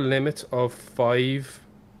think there's a limit of 5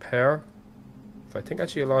 per. So I think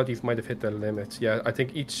actually a lot of these might have hit the limit. Yeah, I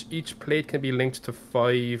think each plate can be linked to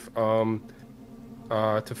 5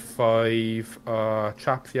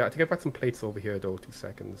 traps. Yeah, I think I've got some plates over here though. 2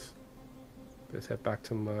 seconds. Let's head back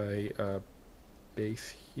to my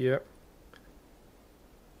base here.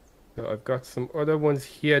 So I've got some other ones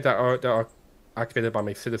here that are activated by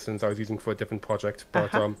my citizens I was using for a different project.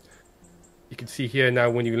 But you can see here now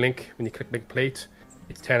when you click link plate,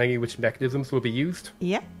 it's telling you which mechanisms will be used.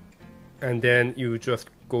 Yeah. And then you just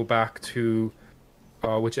go back to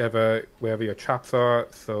wherever your traps are.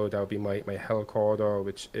 So that would be my hell corridor,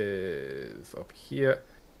 which is up here.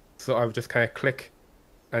 So I would just kind of click,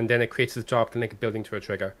 and then it creates this job to link a building to a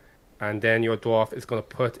trigger. And then your dwarf is going to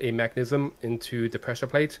put a mechanism into the pressure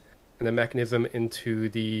plate, and the mechanism into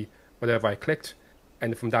the whatever I clicked.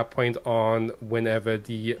 And from that point on, whenever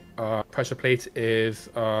the pressure plate is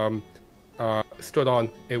stood on,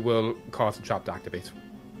 it will cause the trap to activate.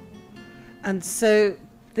 And so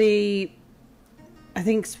I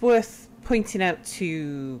think it's worth pointing out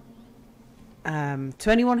to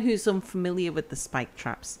anyone who's unfamiliar with the spike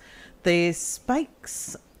traps, the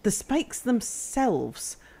spikes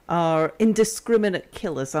themselves are indiscriminate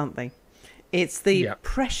killers, aren't they? It's the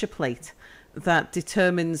pressure plate that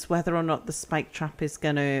determines whether or not the spike trap is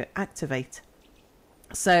going to activate.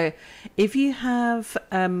 So if you have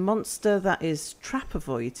a monster that is trap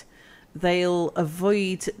avoid, they'll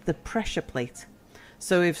avoid the pressure plate.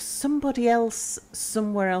 So if somebody else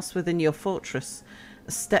somewhere else within your fortress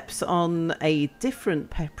steps on a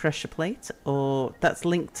different pressure plate or that's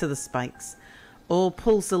linked to the spikes, or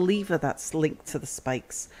pulls a lever that's linked to the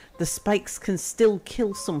spikes can still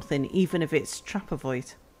kill something even if it's trap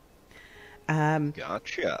avoid.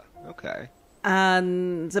 Gotcha. Okay.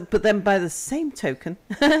 But then by the same token,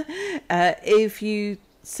 if you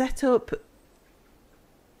set up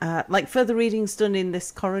like further readings done in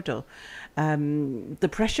this corridor, the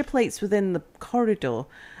pressure plates within the corridor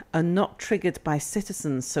are not triggered by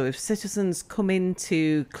citizens. So if citizens come in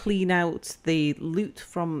to clean out the loot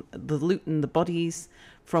and the bodies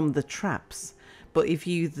from the traps, but if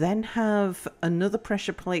you then have another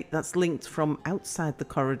pressure plate that's linked from outside the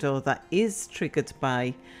corridor that is triggered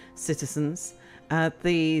by citizens,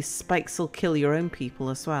 the spikes will kill your own people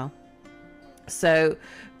as well. So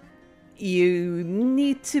you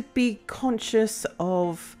need to be conscious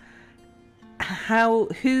of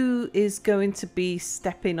who is going to be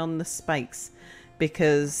stepping on the spikes,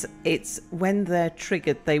 because it's when they're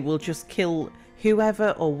triggered, they will just kill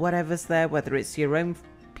whoever or whatever's there, whether it's your own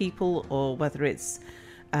people or whether it's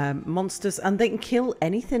monsters, and they can kill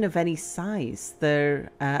anything of any size.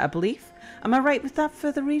 They're I believe, am I right with that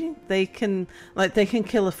further reading? They can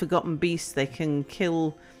kill a forgotten beast. They can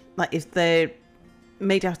kill, like, if they're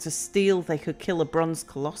made out of steel, they could kill a bronze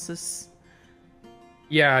colossus.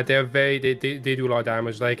 Yeah, they do a lot of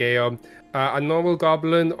damage. Like a normal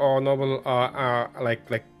goblin or normal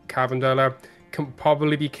like cavern dweller can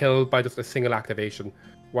probably be killed by just a single activation,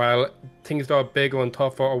 while things that are bigger and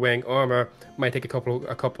tougher or wearing armor might take a couple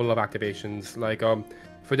of activations. Like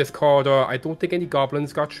for this corridor, I don't think any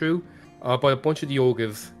goblins got through, but a bunch of the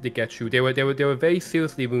ogres did get through. They were very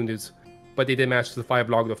seriously wounded, but they did manage to survive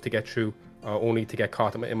long enough to get through. Only to get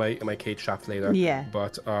caught in my cage traps later. Yeah.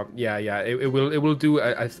 But it will do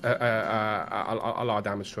a lot of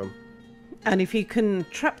damage to them. And if you can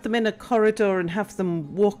trap them in a corridor and have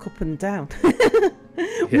them walk up and down,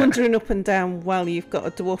 wandering up and down while you've got a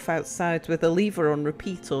dwarf outside with a lever on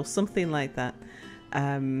repeat or something like that,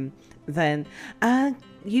 then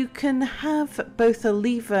you can have both a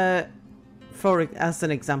lever, as an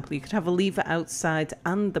example, you could have a lever outside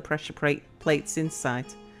and the pressure plates inside,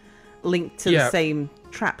 linked to the same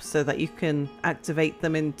trap, so that you can activate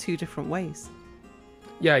them in 2 different ways.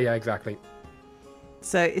 Yeah, exactly.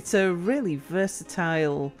 So it's a really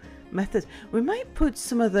versatile method. We might put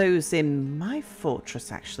some of those in my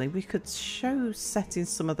fortress, actually. We could show setting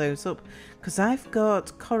some of those up, because I've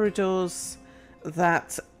got corridors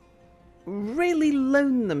that really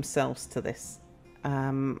loan themselves to this.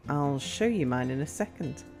 I'll show you mine in a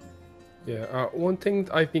second. Yeah, one thing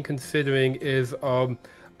I've been considering is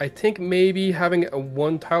I think maybe having a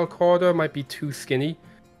 1-tile corridor might be too skinny.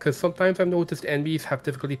 because sometimes I've noticed enemies have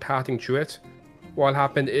difficulty passing through it. What'll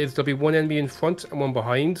happen is there'll be one enemy in front and one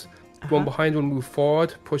behind. The one behind will move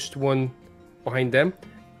forward, push the one behind them,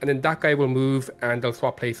 and then that guy will move and they'll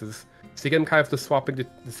swap places. So you get them kind of just swapping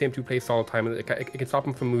the same two places all the time, and it can stop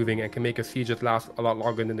them from moving and can make a siege last a lot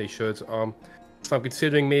longer than they should. So I'm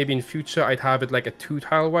considering maybe in future I'd have it like a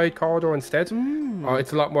 2-tile wide corridor instead.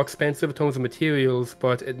 It's a lot more expensive in terms of materials,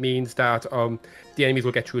 but it means that the enemies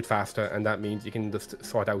will get through it faster, and that means you can just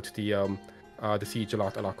sort out the siege a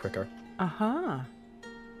lot quicker.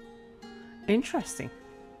 Interesting.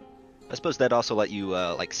 I suppose that also let you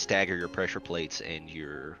like stagger your pressure plates and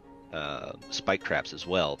your spike traps as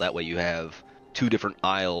well. That way you have 2 different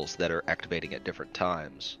aisles that are activating at different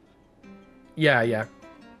times. Yeah.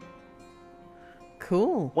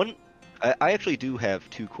 Cool. I actually do have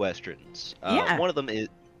 2 questions. Yeah. One of them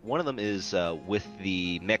is with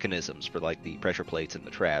the mechanisms for like the pressure plates and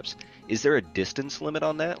the traps. Is there a distance limit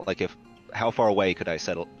on that? Like, how far away could I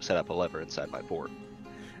set up a lever inside my fort?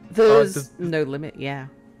 There's no limit. Yeah.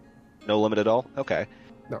 No limit at all? Okay.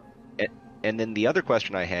 No. And then the other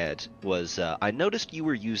question I had was, I noticed you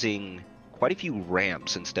were using quite a few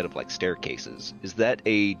ramps instead of like staircases. Is that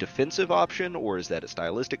a defensive option, or is that a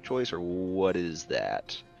stylistic choice, or what is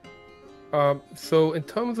that? So in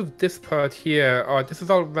terms of this part here, this is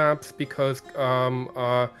all ramps because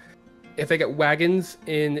if I get wagons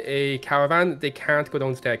in a caravan, they can't go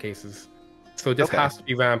down staircases. So this has to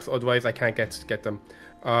be ramps, otherwise I can't get them.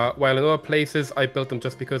 While in other places, I built them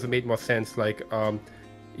just because it made more sense. Like, I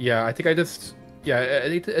think I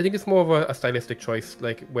think it's more of a stylistic choice,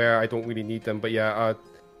 like where I don't really need them. But the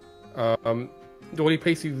only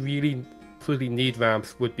place you really need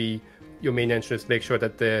ramps would be your main entrance. Make sure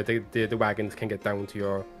that the wagons can get down to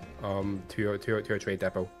your trade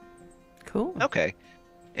depot. Cool. Okay.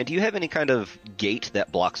 And do you have any kind of gate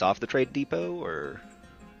that blocks off the trade depot, or?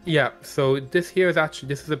 Yeah. So this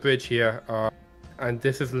is a bridge here. And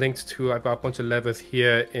this is linked to, I've got a bunch of levers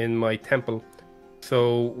here in my temple.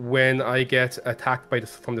 So when I get attacked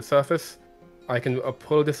from the surface, I can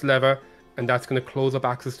pull this lever, and that's going to close up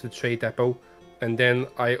access to the trade depot. And then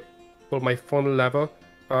I pull my funnel lever,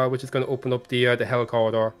 which is going to open up the hell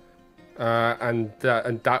corridor. And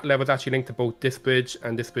that lever is actually linked to both this bridge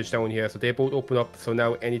and this bridge down here. So they both open up, so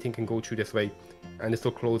now anything can go through this way. And this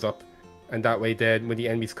will close up. And that way then, when the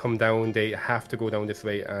enemies come down, they have to go down this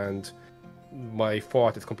way, and my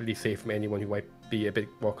fort is completely safe from anyone who might be a bit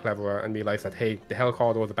more cleverer and realize that, hey, the hell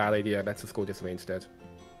corridor was a bad idea, let's just go this way instead.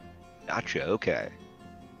 Gotcha, okay.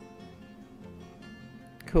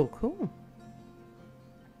 Cool.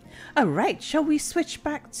 Alright, shall we switch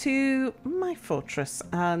back to my fortress,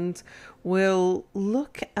 and we'll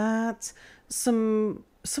look at some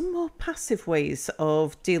more passive ways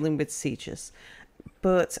of dealing with sieges.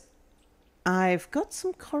 But I've got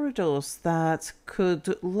some corridors that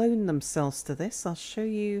could loan themselves to this. I'll show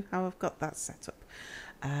you how I've got that set up.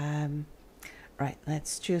 Right,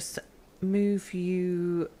 let's just move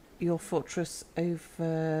your fortress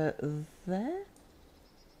over there.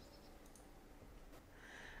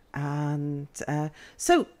 And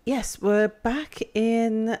so, yes, we're back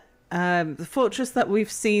in the fortress that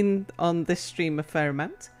we've seen on this stream a fair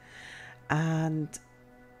amount. And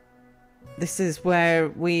this is where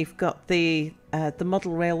we've got the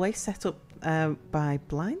model railway set up by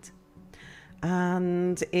Blind,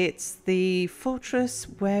 and it's the fortress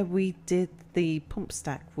where we did the pump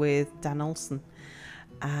stack with Dan Olsen.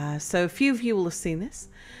 So a few of you will have seen this,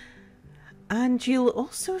 and you'll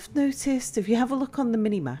also have noticed, if you have a look on the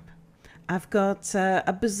mini-map, I've got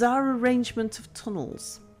a bizarre arrangement of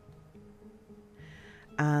tunnels,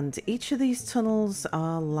 and each of these tunnels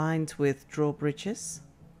are lined with drawbridges.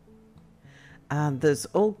 And there's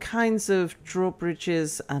all kinds of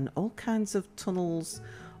drawbridges and all kinds of tunnels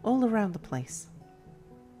all around the place.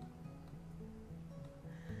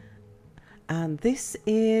 And this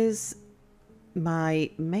is my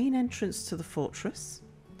main entrance to the fortress.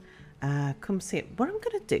 Come see it. What I'm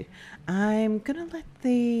going to do, I'm going to let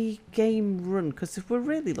the game run, because if we're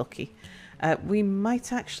really lucky, we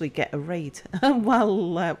might actually get a raid while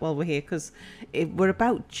we're here, because we're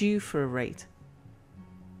about due for a raid.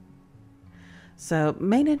 So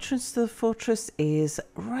main entrance to the fortress is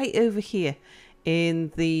right over here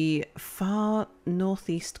in the far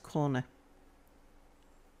northeast corner.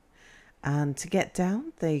 And to get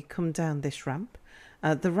down, they come down this ramp.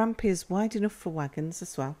 The ramp is wide enough for wagons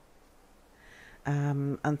as well.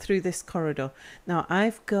 And through this corridor. Now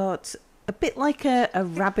I've got a bit like a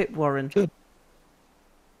rabbit warren.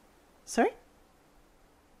 Sorry?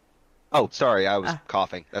 Oh, sorry, I was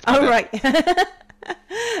coughing. That's my bad. Right.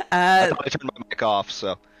 I thought I turned my mic off,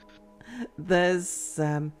 so. There's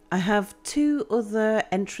I have 2 other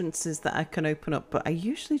entrances that I can open up, but I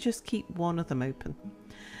usually just keep one of them open.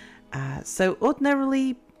 So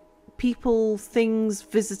ordinarily, people, things,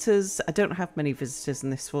 visitors, I don't have many visitors in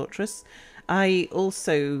this fortress. I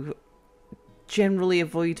also generally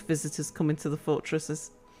avoid visitors coming to the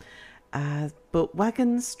fortresses. But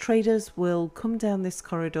wagons, traders will come down this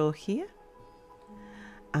corridor here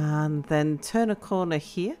and then turn a corner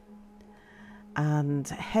here and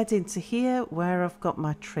head into here where I've got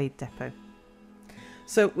my trade depot.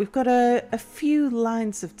 So we've got a few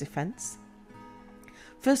lines of defence.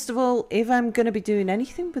 First of all, if I'm going to be doing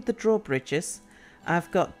anything with the drawbridges,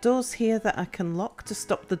 I've got doors here that I can lock to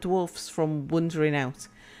stop the dwarfs from wandering out.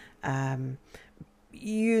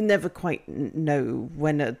 You never quite know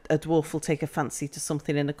when a dwarf will take a fancy to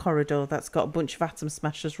something in a corridor that's got a bunch of atom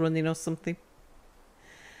smashers running or something.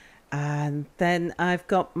 And then I've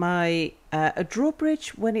got my a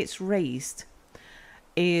drawbridge, when it's raised,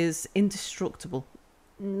 is indestructible.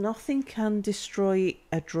 Nothing can destroy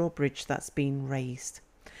a drawbridge that's been raised.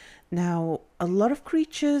 Now, a lot of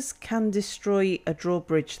creatures can destroy a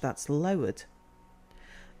drawbridge that's lowered,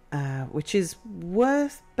 which is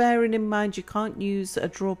worth bearing in mind. You can't use a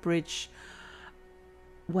drawbridge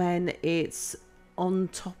when it's on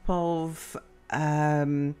top of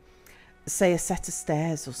say a set of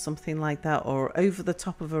stairs or something like that, or over the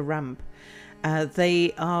top of a ramp.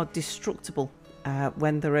 They are destructible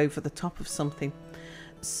when they're over the top of something.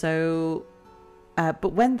 So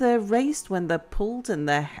but when they're raised, when they're pulled, and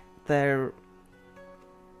they're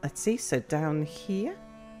let's see, so down here,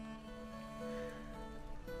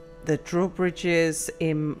 the drawbridges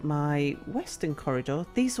in my western corridor,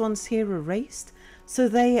 these ones here are raised, so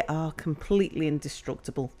they are completely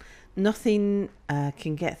indestructible. Nothing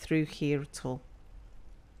can get through here at all.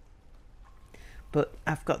 But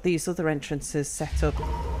I've got these other entrances set up.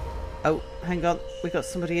 Oh, hang on, we got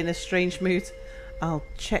somebody in a strange mood. I'll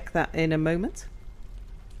check that in a moment.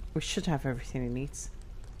 We should have everything he needs.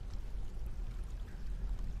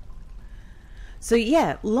 So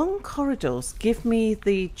yeah, long corridors give me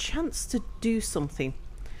the chance to do something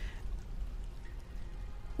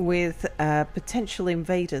with potential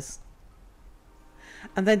invaders.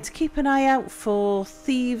 And then to keep an eye out for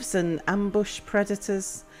thieves and ambush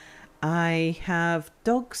predators, I have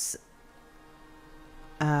dogs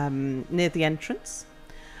near the entrance.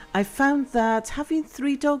 I found that having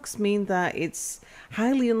 3 dogs mean that it's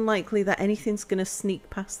highly unlikely that anything's going to sneak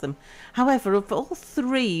past them. However, if all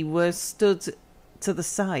 3 were stood to the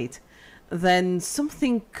side, then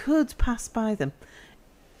something could pass by them.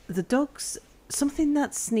 The dogs, something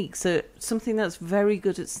that sneaks, something that's very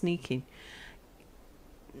good at sneaking,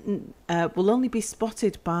 will only be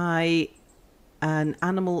spotted by an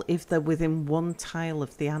animal if they're within 1 tile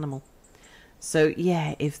of the animal. So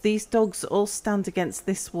yeah, if these dogs all stand against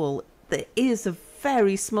this wall, there is a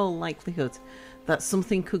very small likelihood that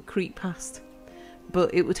something could creep past.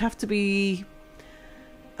 But it would have to be...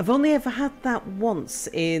 I've only ever had that once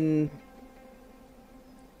in...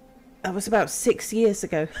 That was about 6 years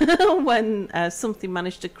ago when something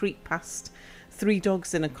managed to creep past 3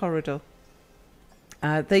 dogs in a corridor.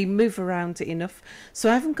 They move around enough.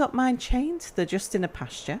 So I haven't got mine chained, they're just in a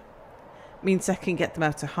pasture. Means I can get them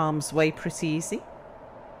out of harm's way pretty easy.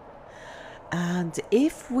 And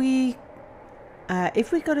if we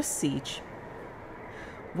got a siege,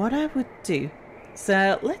 what I would do,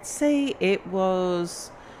 so let's say it was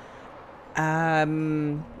we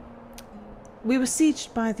were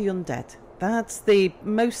sieged by the undead. That's the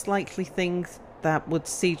most likely thing that would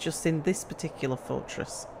siege us in this particular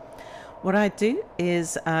fortress. What I do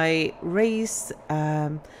is I raise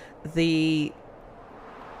the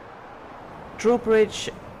drawbridge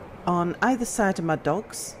on either side of my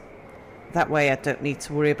dogs. That way I don't need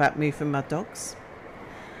to worry about moving my dogs.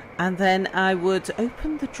 And then I would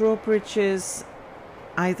open the drawbridges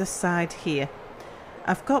either side here.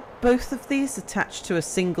 I've got both of these attached to a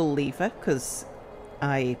single lever because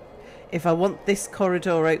if I want this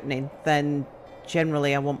corridor opening, then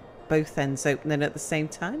generally I want both ends opening at the same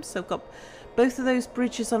time. So I've got both of those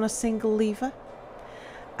bridges on a single lever.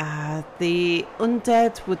 The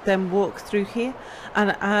undead would then walk through here,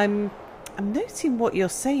 and I'm noting what you're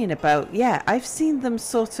saying about, yeah, I've seen them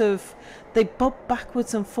sort of, they bob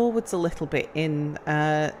backwards and forwards a little bit in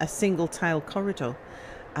a single tile corridor,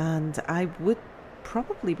 and I would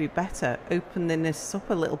probably be better opening this up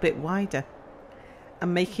a little bit wider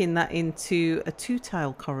and making that into a 2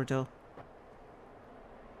 tile corridor,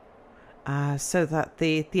 so that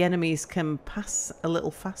the enemies can pass a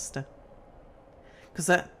little faster. Because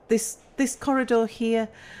this corridor here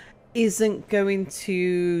isn't going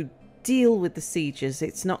to deal with the sieges.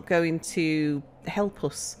 It's not going to help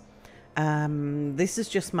us. This is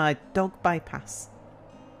just my dog bypass.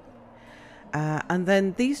 And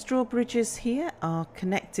then these drawbridges here are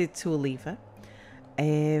connected to a lever.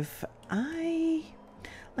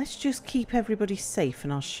 Let's just keep everybody safe,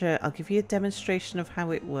 and I'll give you a demonstration of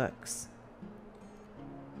how it works.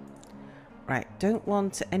 Right, don't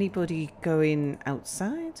want anybody going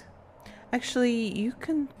outside. Actually, you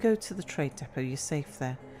can go to the trade depot, you're safe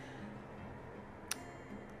there.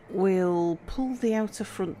 We'll pull the outer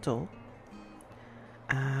front door.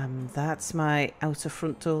 That's my outer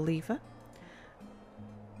front door lever.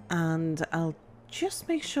 And I'll just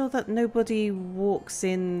make sure that nobody walks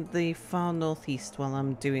in the far northeast while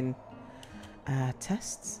I'm doing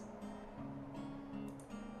tests.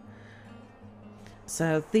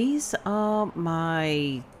 So these are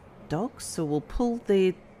my dogs. So we'll pull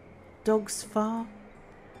the dogs far,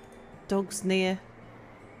 dogs near.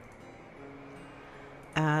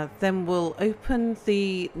 Then we'll open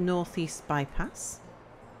the northeast bypass.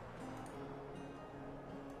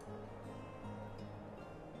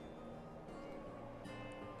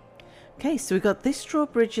 Okay, so we've got this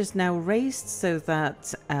drawbridge is now raised so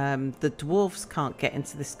that the dwarves can't get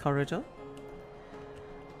into this corridor.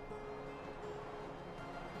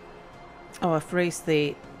 Oh, I've raised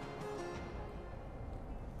yeah,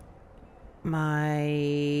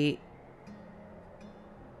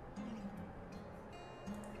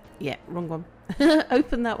 wrong one.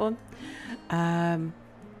 Open that one. I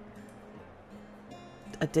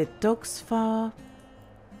did dogs far,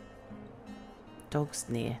 dogs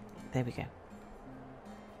near. There we go.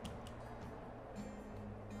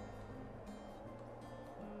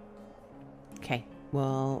 Okay,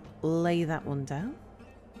 we'll lay that one down.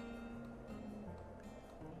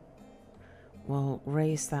 We'll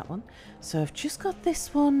raise that one. So I've just got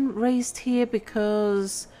this one raised here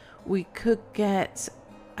because we could get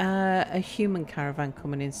a human caravan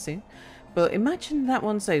coming in soon. But imagine that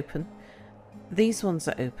one's open. These ones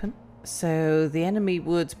are open. So the enemy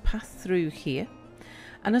would pass through here.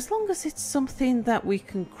 And as long as it's something that we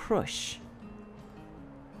can crush.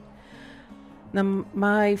 Now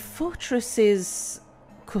my fortress is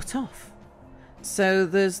cut off. So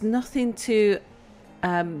there's nothing to...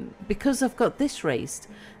 because I've got this raised,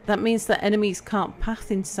 that means that enemies can't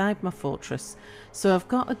path inside my fortress. So I've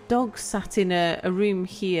got a dog sat in a room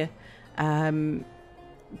here.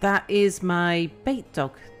 That is my bait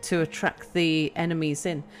dog to attract the enemies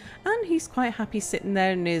in. And he's quite happy sitting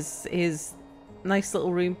there in his nice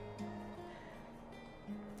little room.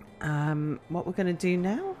 What we're going to do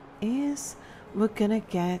now is we're going to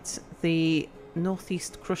get the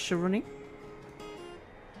northeast crusher running.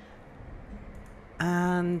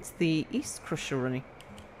 And the east crusher running.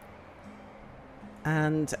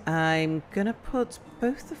 And I'm going to put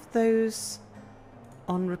both of those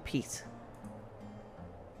on repeat.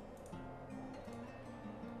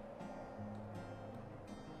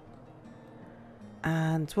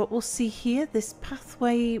 And what we'll see here, this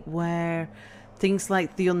pathway where things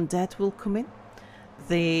like the undead will come in.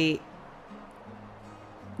 The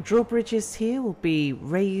drawbridges here will be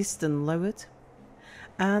raised and lowered.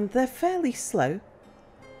 And they're fairly slow.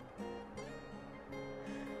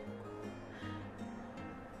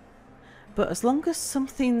 But as long as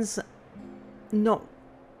something's not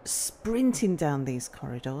sprinting down these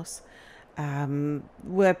corridors,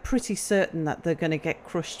 we're pretty certain that they're going to get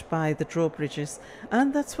crushed by the drawbridges.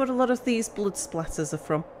 And that's what a lot of these blood splatters are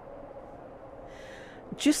from.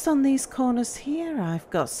 Just on these corners here, I've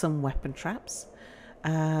got some weapon traps.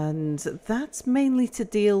 And that's mainly to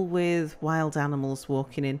deal with wild animals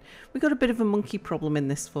walking in. We've got a bit of a monkey problem in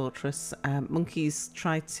this fortress. Monkeys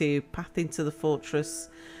try to path into the fortress.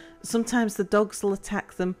 Sometimes the dogs will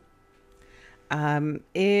attack them.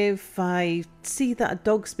 If I see that a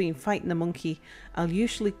dog's been fighting a monkey, I'll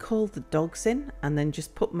usually call the dogs in and then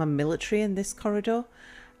just put my military in this corridor.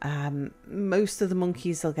 Most of the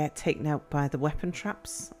monkeys will get taken out by the weapon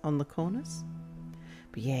traps on the corners.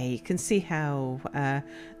 But yeah, you can see how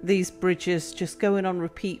these bridges just going on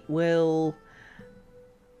repeat will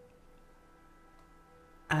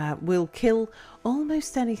kill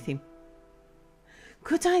almost anything.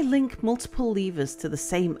 Could I link multiple levers to the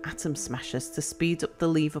same atom smashers to speed up the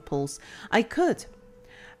lever pulls? I could,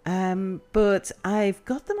 but I've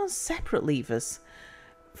got them on separate levers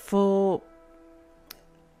for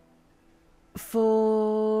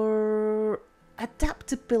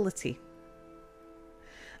adaptability.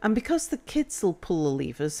 And because the kids will pull the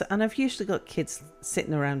levers, and I've usually got kids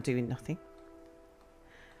sitting around doing nothing.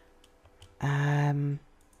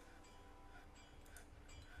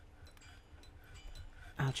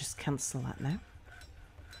 I'll just cancel that now.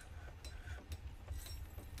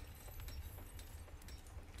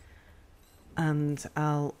 And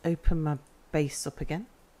I'll open my base up again.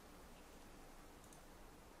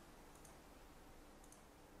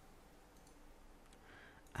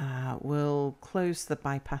 We'll close the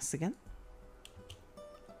bypass again.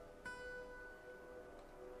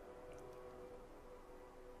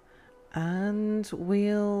 And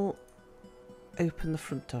we'll open the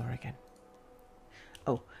front door again.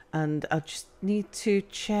 Oh, and I just need to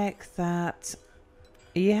check that...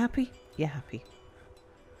 Are you happy? You're happy.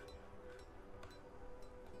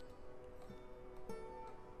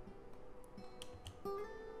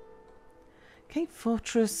 Okay,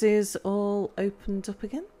 fortress is all opened up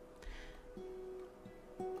again.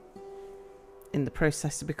 In the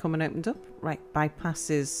process of becoming opened up. Right, bypass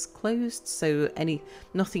is closed, so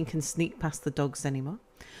nothing can sneak past the dogs anymore.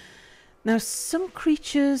 Now, some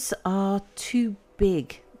creatures are too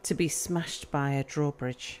big to be smashed by a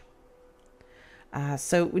drawbridge.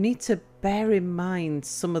 So we need to bear in mind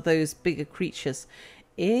some of those bigger creatures.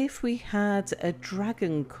 If we had a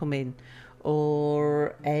dragon come in,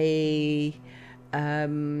 or a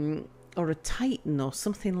titan or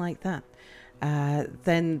something like that,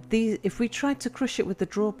 then if we tried to crush it with the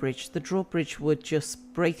drawbridge would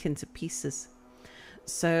just break into pieces.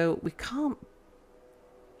 So we can't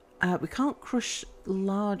crush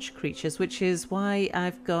large creatures, which is why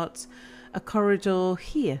I've got a corridor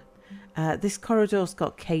here. This corridor's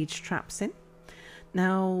got cage traps in.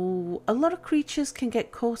 Now, a lot of creatures can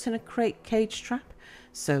get caught in a cage trap.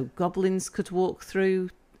 So goblins could walk through.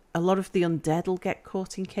 A lot of the undead will get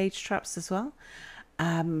caught in cage traps as well.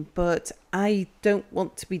 But I don't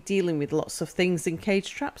want to be dealing with lots of things in cage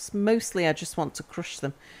traps. Mostly I just want to crush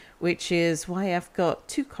them, which is why I've got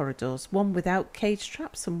two corridors, one without cage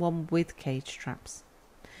traps and one with cage traps.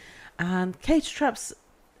 And cage traps,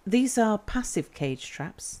 these are passive cage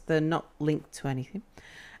traps. They're not linked to anything.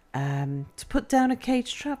 To put down a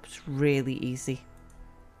cage trap is really easy.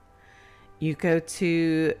 You go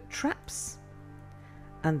to traps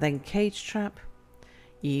and then cage trap.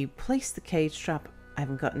 You place the cage trap. I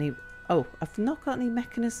haven't got any... Oh, I've not got any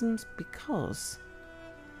mechanisms because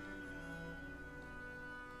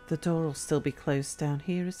the door will still be closed down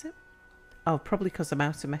here, is it? Oh, probably because I'm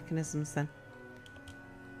out of mechanisms then.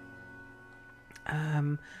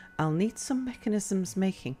 I'll need some mechanisms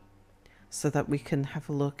making so that we can have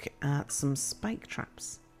a look at some spike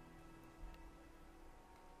traps.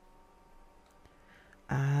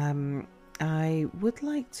 I would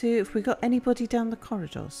like to, if we got anybody down the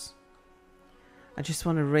corridors, I just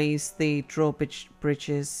want to raise the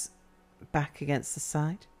drawbridges back against the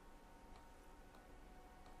side.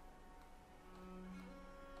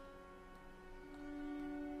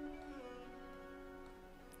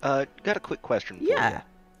 Got a quick question for you.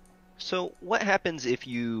 So, what happens if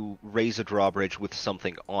you raise a drawbridge with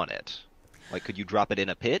something on it? Like, could you drop it in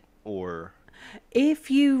a pit, or...?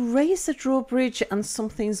 If you raise a drawbridge and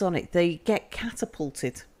something's on it, they get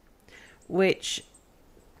catapulted, which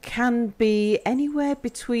can be anywhere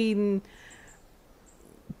between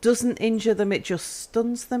doesn't injure them, it just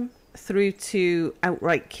stuns them, through to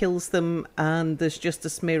outright kills them and there's just a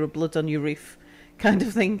smear of blood on your roof kind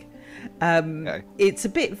of thing. Okay. It's a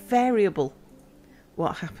bit variable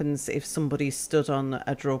what happens if somebody's stood on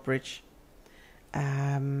a drawbridge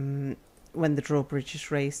when the drawbridge is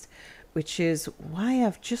raised, which is why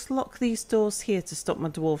I've just locked these doors here to stop my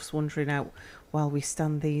dwarfs wandering out while we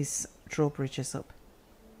stand these drawbridges up.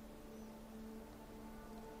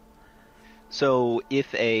 So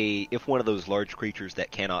if one of those large creatures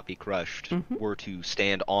that cannot be crushed were to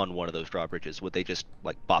stand on one of those drawbridges, would they just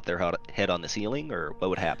like bop their head on the ceiling, or what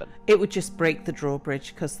would happen? It would just break the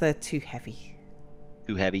drawbridge because they're too heavy.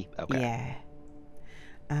 Too heavy? Okay. Yeah.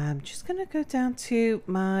 I'm just going to go down to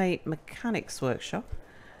my mechanics workshop.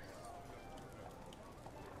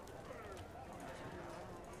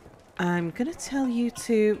 I'm going to tell you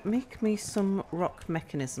to make me some rock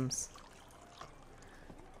mechanisms.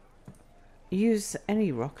 Use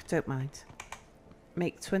any rock, don't mind.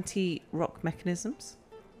 Make 20 rock mechanisms.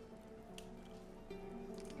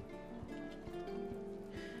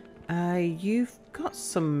 You've got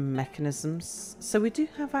some mechanisms, so we do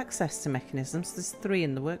have access to mechanisms. There's 3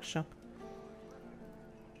 in the workshop.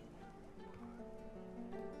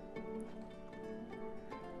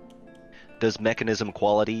 Does mechanism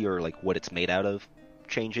quality, or like what it's made out of,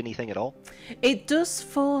 change anything at all? It does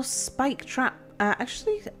for spike trap.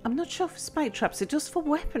 Actually, I'm not sure for spike traps. It does for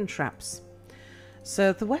weapon traps.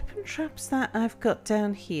 So the weapon traps that I've got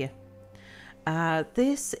down here.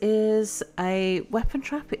 This is a weapon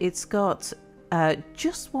trap. It's got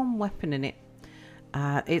just one weapon in it.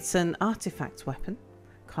 It's an artifact weapon.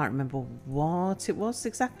 Can't remember what it was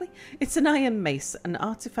exactly. It's an iron mace, an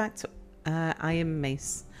artifact iron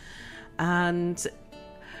mace. And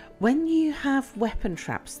when you have weapon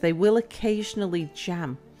traps, they will occasionally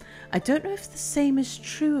jam. I don't know if the same is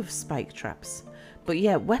true of spike traps, but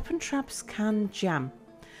yeah, weapon traps can jam.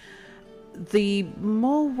 The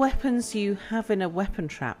more weapons you have in a weapon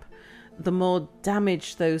trap, the more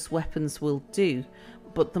damage those weapons will do,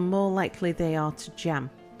 but the more likely they are to jam.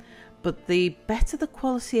 But the better the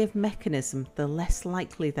quality of mechanism, the less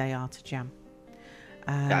likely they are to jam.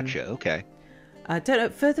 Gotcha, okay. I don't know,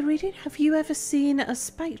 further reading, have you ever seen a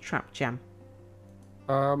spike trap jam?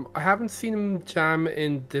 I haven't seen him jam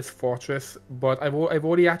in this fortress, but I've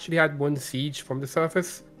already actually had one siege from the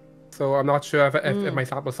surface, so I'm not sure if my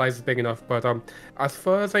sample size is big enough. But as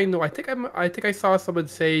far as I know, I think I saw someone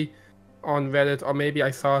say on Reddit, or maybe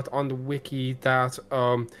I saw it on the wiki, that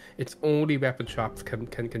it's only weapon traps can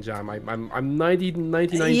jam. I'm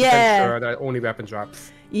 99% sure that only weapon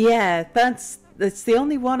traps. Yeah, that's the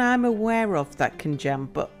only one I'm aware of that can jam,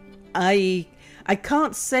 but I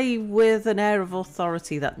can't say with an air of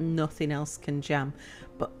authority that nothing else can jam,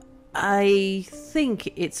 but I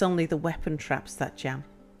think it's only the weapon traps that jam.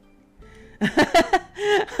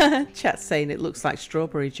 Chat's saying it looks like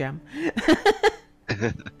strawberry jam.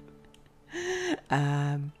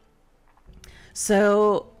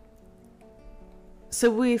 So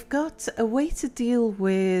we've got a way to deal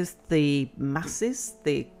with the masses.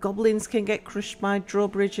 The goblins can get crushed by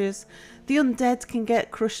drawbridges. The undead can get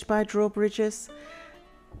crushed by drawbridges.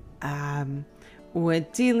 We're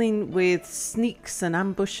dealing with sneaks and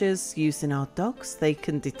ambushes using our dogs. They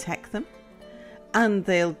can detect them. And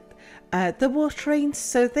they're war trained,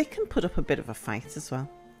 so they can put up a bit of a fight as well.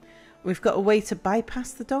 We've got a way to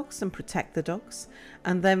bypass the dogs and protect the dogs.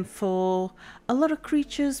 And then for a lot of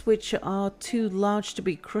creatures which are too large to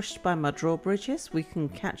be crushed by my drawbridges, we can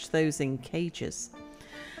catch those in cages.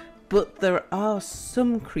 But there are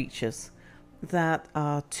some creatures that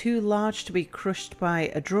are too large to be crushed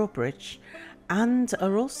by a drawbridge and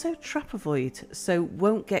are also trap-avoid, so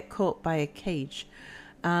won't get caught by a cage.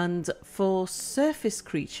 And for surface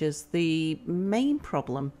creatures, the main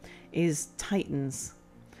problem is titans.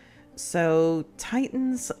 So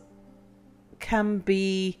titans can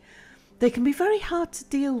be very hard to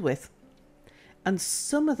deal with, and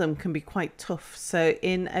some of them can be quite tough. So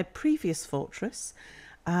in a previous fortress,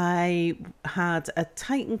 I had a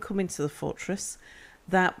titan come into the fortress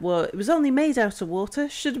it was only made out of water,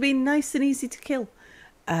 should have been nice and easy to kill,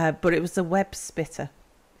 but it was a web spitter.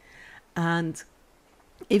 And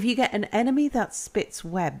if you get an enemy that spits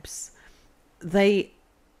webs, they're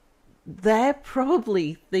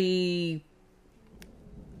probably the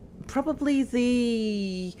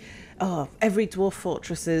every dwarf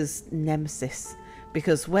fortress's nemesis,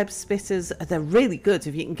 because web spitters, they're really good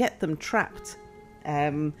if you can get them trapped,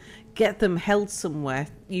 get them held somewhere.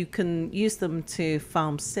 You can use them to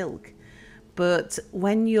farm silk, but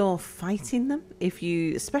when you're fighting them,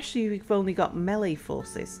 especially if you've only got melee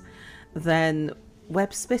forces, then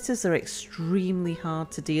web spitters are extremely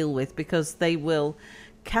hard to deal with, because they will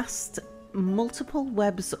cast multiple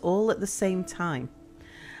webs all at the same time,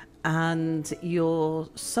 and your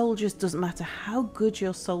soldiers, doesn't matter how good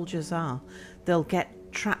your soldiers are, they'll get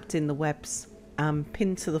trapped in the webs and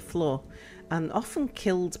pinned to the floor, and often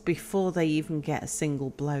killed before they even get a single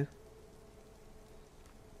blow.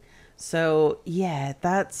 So yeah,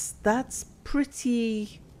 that's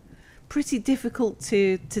pretty difficult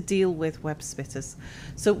to deal with, web spitters.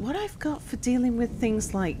 So what I've got for dealing with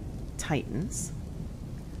things like titans,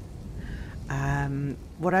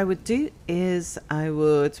 what I would do is I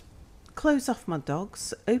would close off my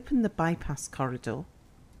dogs, open the bypass corridor,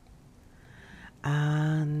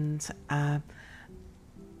 and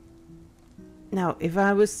now if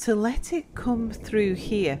I was to let it come through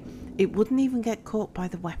here, it wouldn't even get caught by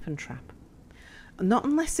the weapon trap. Not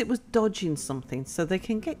unless it was dodging something. So they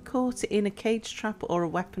can get caught in a cage trap or a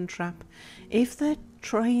weapon trap if they're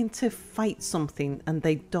trying to fight something and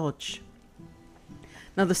they dodge.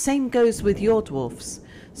 Now the same goes with your dwarfs.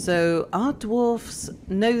 So our dwarfs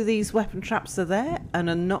know these weapon traps are there and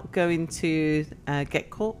are not going to get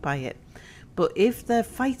caught by it. But if they're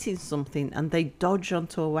fighting something and they dodge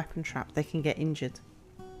onto a weapon trap, they can get injured.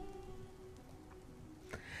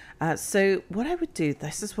 So what I would do,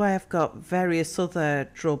 this is why I've got various other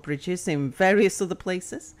drawbridges in various other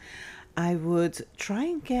places. I would try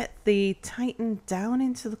and get the titan down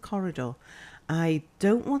into the corridor. I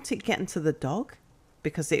don't want it getting to the dog,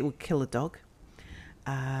 because it would kill a dog.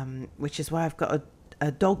 Which is why I've got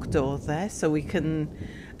a dog door there, so we can,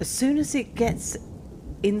 as soon as it gets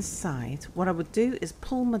inside, what I would do is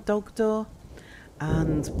pull my dog door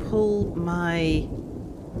and pull my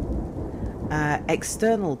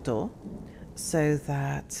external door, so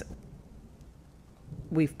that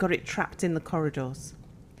we've got it trapped in the corridors.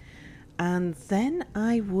 And then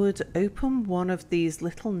I would open one of these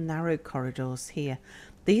little narrow corridors here.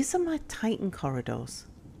 These are my Titan corridors.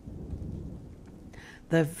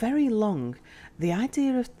 They're very long. The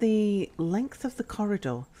idea of the length of the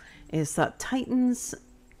corridor is that Titans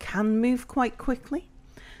can move quite quickly.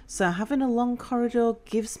 So having a long corridor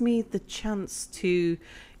gives me the chance to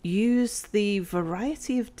use the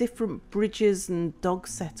variety of different bridges and dog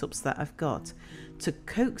setups that I've got to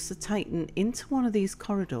coax a Titan into one of these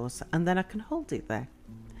corridors, and then I can hold it there.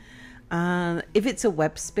 And if it's a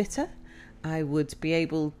web spitter, I would be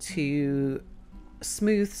able to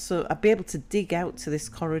smooth, so I'd be able to dig out to this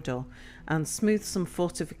corridor and smooth some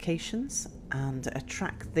fortifications and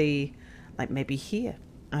attract the, like maybe here.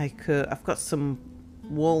 I've got some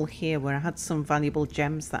wall here where I had some valuable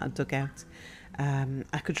gems that I dug out.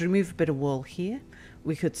 I could remove a bit of wall here.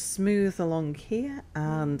 We could smooth along here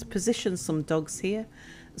and position some dogs here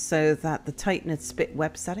so that the Titan had spit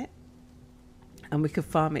webs at it, and we could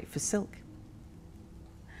farm it for silk.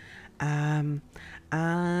 And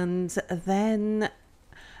then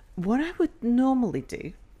what I would normally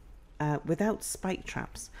do, without spike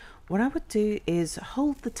traps, what I would do is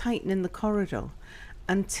hold the Titan in the corridor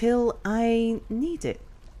until I need it.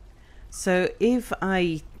 So if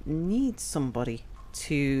I need somebody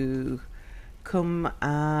to come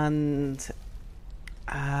and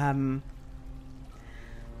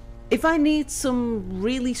if I need some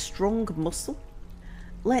really strong muscle,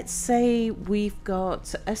 let's say we've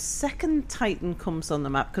got a second Titan comes on the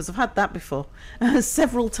map, because I've had that before,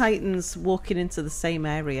 several Titans walking into the same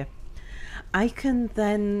area. I can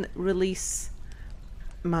then release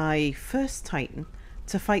my first Titan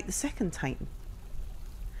to fight the second Titan.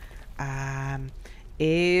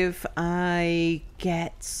 If I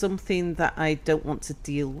get something that I don't want to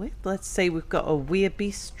deal with, let's say we've got a weird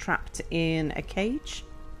beast trapped in a cage.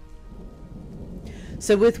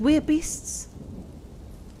 So with weird beasts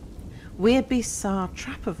are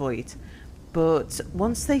trap avoid, but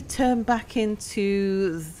once they turn back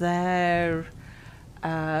into their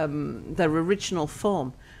original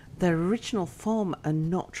form are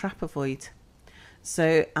not trap avoid.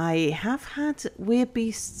 So I have had weird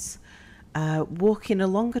beasts walking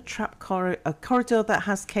along a corridor that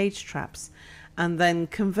has cage traps, and then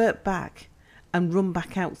convert back and run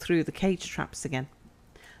back out through the cage traps again.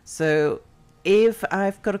 So if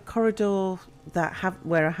I've got a corridor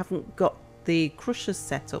where I haven't got the crushers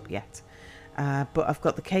set up yet, but I've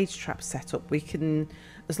got the cage trap set up, we can,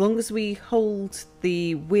 as long as we hold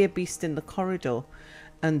the weird beast in the corridor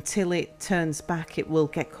until it turns back, it will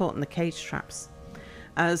get caught in the cage traps.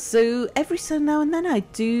 So every so now and then I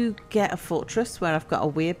do get a fortress where I've got a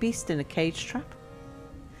weird beast in a cage trap.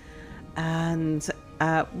 And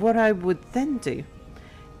what I would then do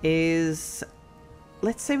is,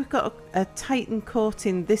 let's say we've got a Titan caught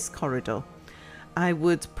in this corridor. I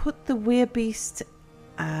would put the weird beast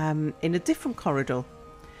in a different corridor.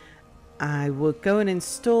 I would go and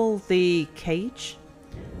install the cage.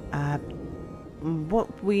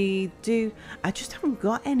 What we do, I just haven't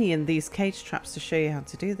got any in these cage traps to show you how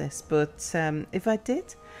to do this, but if I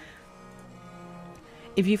did,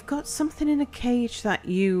 if you've got something in a cage that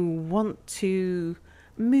you want to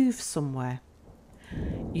move somewhere,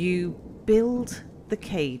 you build the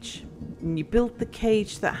cage, and you build the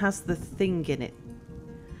cage that has the thing in it.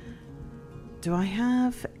 Do I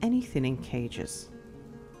have anything in cages?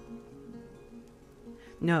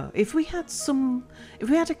 No. If we had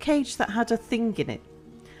a cage that had a thing in it,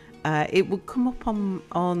 it would come up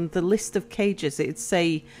on the list of cages. It'd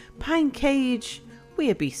say Pine Cage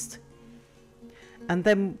Weirbeast, and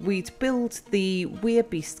then we'd build the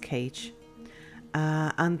Weirbeast cage,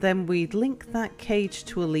 and then we'd link that cage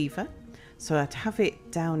to a lever. So I'd have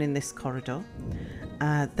it down in this corridor.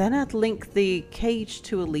 Then I'd link the cage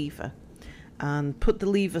to a lever and put the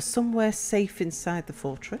lever somewhere safe inside the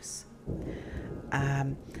fortress.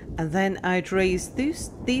 And then I'd raise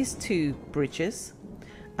these two bridges.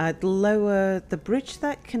 I'd lower the bridge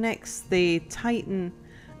that connects the Titan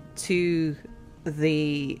to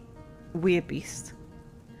the Weirbeast.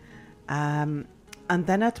 And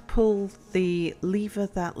then I'd pull the lever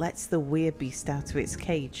that lets the Weirbeast out of its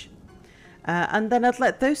cage. And then I'd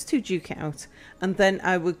let those two duke it out, and then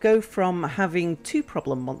I would go from having 2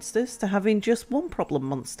 problem monsters to having just 1 problem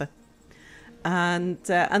monster. And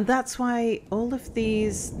that's why all of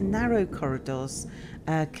these narrow corridors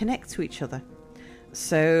connect to each other.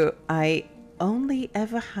 So I only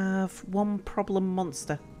ever have 1 problem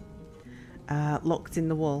monster locked in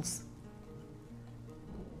the walls.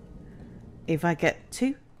 If I get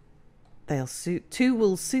 2, 2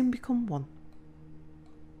 will soon become 1.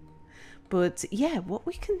 But yeah, what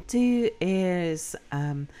we can do is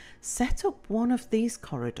set up one of these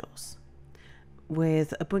corridors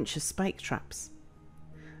with a bunch of spike traps.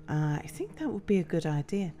 I think that would be a good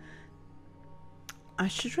idea. I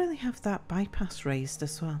should really have that bypass raised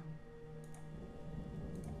as well.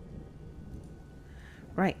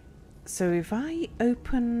 Right, so if I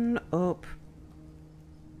open up,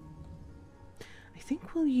 I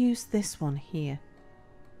think we'll use this one here.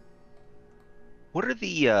 What are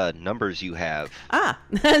the numbers you have?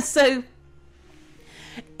 So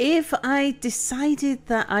if I decided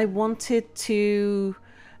that I wanted to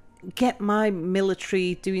get my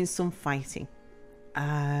military doing some fighting,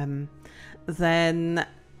 then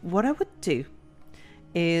what I would do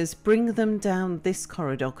is bring them down this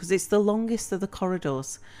corridor, because it's the longest of the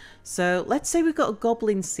corridors. So let's say we've got a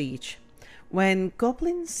goblin siege. When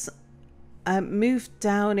goblins move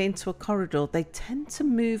down into a corridor, they tend to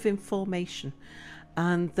move in formation,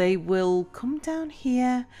 and they will come down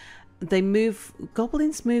here.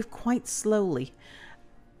 Goblins move quite slowly,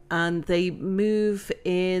 and they move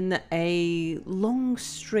in a long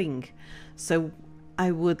string. So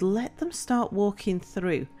I would let them start walking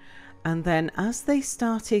through, and then as they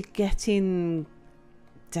started getting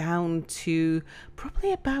down to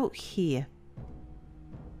probably about here,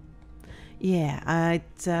 yeah,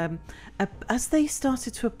 as they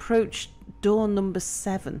started to approach door number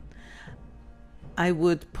 7, I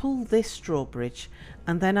would pull this drawbridge,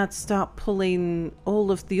 and then I'd start pulling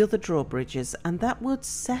all of the other drawbridges, and that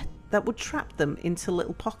would trap them into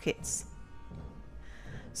little pockets.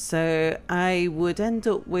 So I would end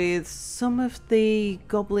up with some of the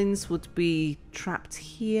goblins would be trapped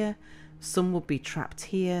here, some would be trapped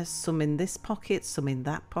here, some in this pocket, some in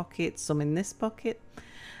that pocket, some in this pocket.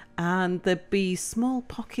 And there'd be small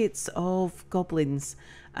pockets of goblins.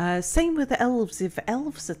 Same with the elves. If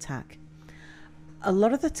elves attack, a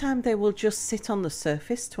lot of the time they will just sit on the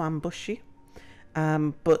surface to ambush you.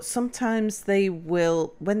 But sometimes they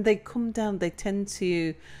will, when they come down, they tend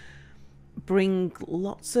to bring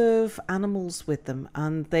lots of animals with them,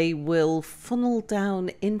 and they will funnel down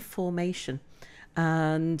in formation,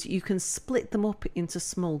 and you can split them up into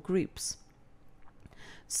small groups.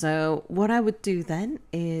 So what I would do then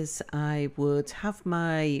is I would have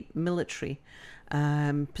my military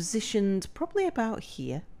positioned probably about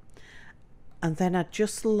here, and then I'd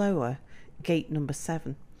just lower gate number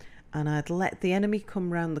 7, and I'd let the enemy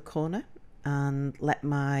come round the corner and let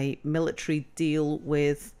my military deal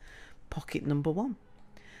with pocket number 1.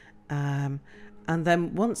 And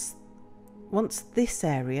then once this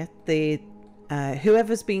area,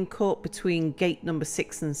 whoever's been caught between gate number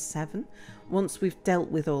 6 and 7, once we've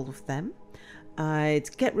dealt with all of them,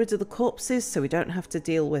 I'd get rid of the corpses so we don't have to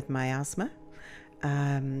deal with miasma.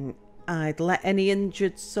 I'd let any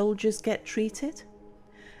injured soldiers get treated.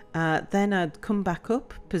 Then I'd come back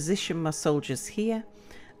up, position my soldiers here,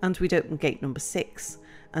 and we'd open gate number 6.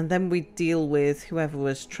 And then we'd deal with whoever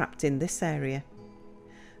was trapped in this area.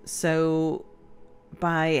 So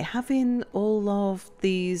by having all of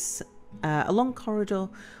these a long corridor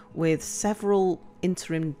with several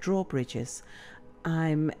interim drawbridges,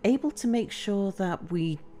 I'm able to make sure that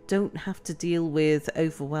we don't have to deal with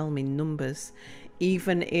overwhelming numbers.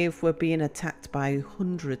 Even if we're being attacked by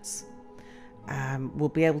hundreds, we'll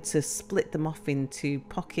be able to split them off into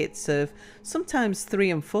pockets of sometimes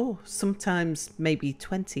 3 and 4, sometimes maybe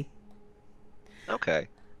 20. Okay.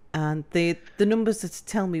 And the numbers are to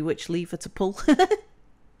tell me which lever to pull.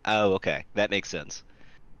 Oh, okay. That makes sense.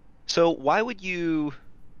 So why would you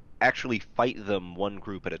actually fight them one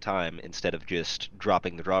group at a time instead of just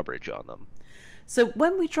dropping the drawbridge on them? So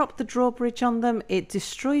when we drop the drawbridge on them, it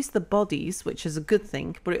destroys the bodies, which is a good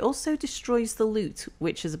thing, but it also destroys the loot,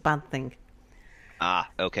 which is a bad thing. Ah,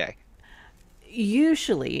 okay.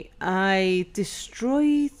 Usually, I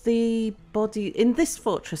destroy the body, in this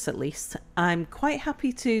fortress at least, I'm quite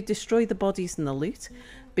happy to destroy the bodies and the loot,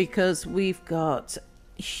 because we've got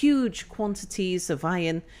huge quantities of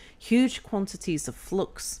iron, huge quantities of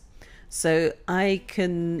flux, so I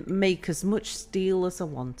can make as much steel as I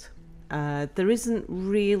want. There isn't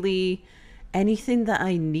really anything that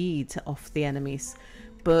I need off the enemies.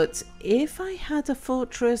 But if I had a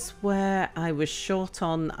fortress where I was short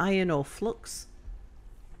on iron or flux,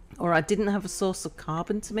 or I didn't have a source of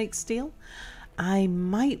carbon to make steel, I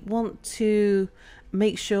might want to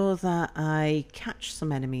make sure that I catch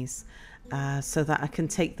some enemies so that I can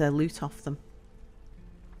take their loot off them.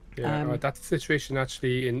 Yeah, that's the situation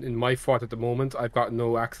actually in my fort at the moment. I've got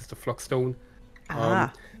no access to Fluxstone.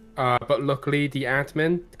 But luckily the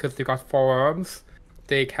Ant-Men, because they've got 4 arms,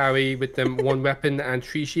 they carry with them 1 weapon and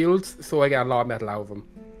 3 shields, so I get a lot of metal out of them.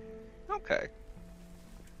 Okay.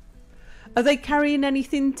 Are they carrying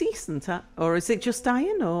anything decent, or is it just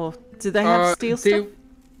iron, or do they have steel stuff?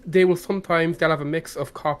 They will sometimes. They'll have a mix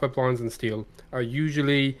of copper, bronze, and steel.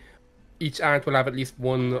 Usually, each ant will have at least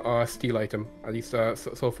one steel item. At least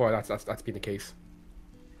so far, that's been the case.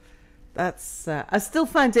 That's. I still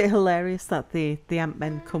find it hilarious that the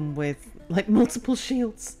ant-men come with like multiple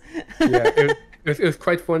shields. Yeah, it was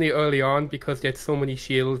quite funny early on because they had so many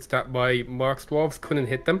shields that my Marks dwarves couldn't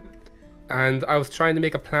hit them. And I was trying to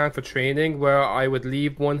make a plan for training where I would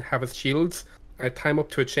leave one have his shields, I'd tie him up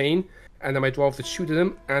to a chain, and then my dwarves would shoot at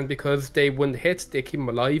him. And because they wouldn't hit, they keep him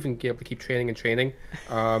alive and be able to keep training.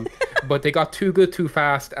 But they got too good too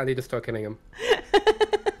fast, and they just started killing him.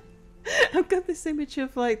 I've got this image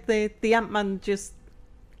of like the Ant-Man just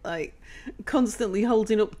like constantly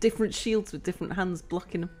holding up different shields with different hands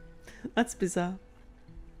blocking them. That's bizarre.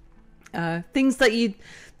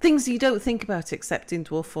 Things you don't think about except in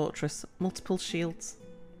Dwarf Fortress. Multiple shields.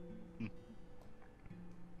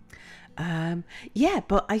 Yeah,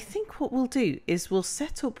 but I think what we'll do is we'll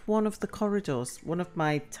set up one of the corridors, one of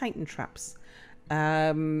my Titan traps.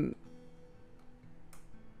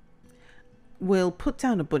 We'll put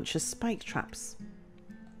down a bunch of spike traps.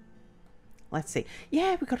 Let's see.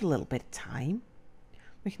 Yeah, we've got a little bit of time.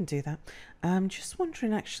 We can do that. I'm just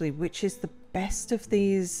wondering actually which is the best of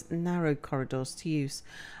these narrow corridors to use.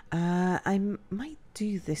 I might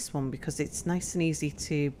do this one because it's nice and easy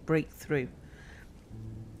to break through.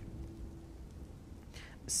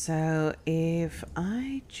 So if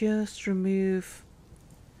I just remove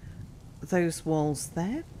those walls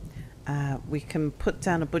there, we can put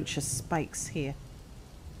down a bunch of spikes here.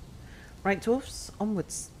 Right, dwarfs,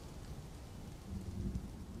 onwards.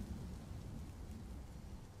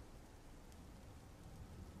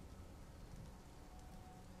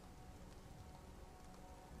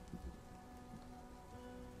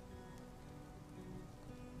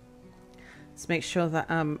 Let's make sure that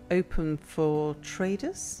I'm open for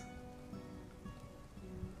traders.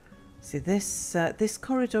 See, this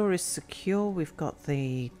corridor is secure. We've got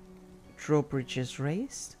the drawbridges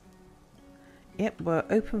raised. Yep, we're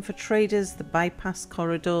open for traders. The bypass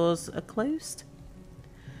corridors are closed.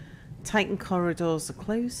 Titan corridors are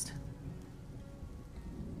closed.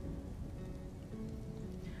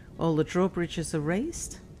 All the drawbridges are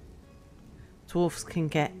raised. Dwarfs can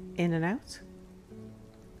get in and out.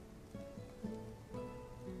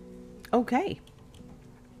 Okay.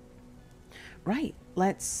 Right,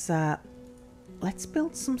 let's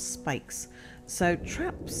build some spikes. So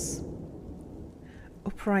traps.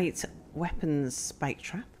 Upright weapons spike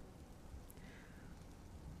trap.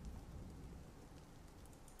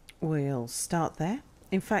 We'll start there.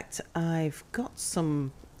 In fact, I've got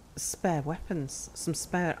some spare weapons, some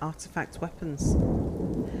spare artifact weapons.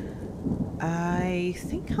 I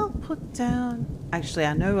think I'll put down... Actually,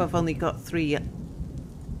 I know I've only got 3...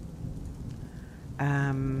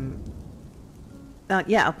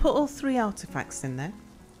 yeah, I'll put all 3 artifacts in there.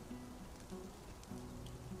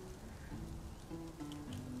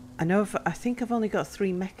 I think I've only got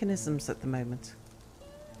 3 mechanisms at the moment.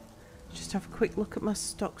 Just have a quick look at my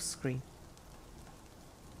stock screen.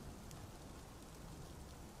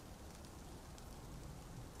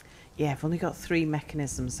 Yeah, I've only got 3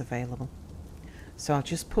 mechanisms available. So I'll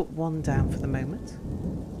just put 1 down for the moment.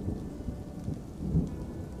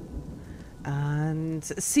 And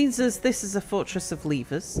since this is a fortress of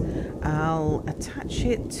levers, I'll attach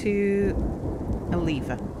it to a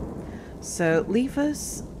lever. So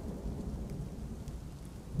levers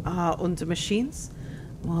are under machines.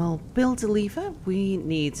 We'll build a lever. We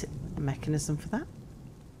need a mechanism for that.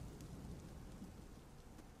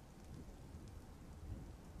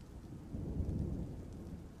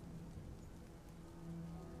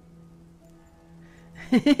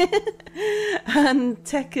 And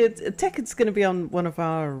Tekard's going to be on one of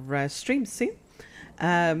our streams soon.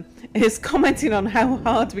 Is commenting on how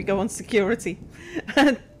hard we go on security.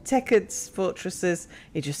 Tekard's fortresses,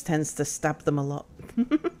 he just tends to stab them a lot.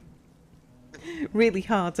 Really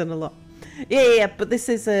hard and a lot. Yeah, but this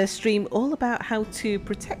is a stream all about how to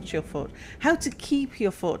protect your fort, how to keep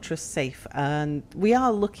your fortress safe, and we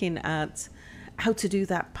are looking at how to do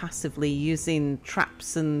that passively using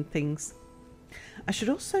traps and things. I should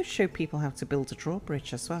also show people how to build a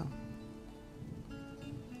drawbridge as well.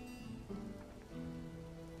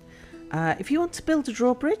 If you want to build a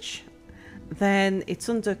drawbridge, then it's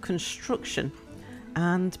under construction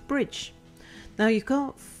and bridge. Now you've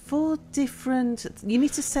got 4 different... You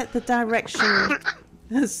need to set the direction...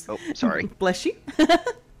 Oh, sorry. Bless you.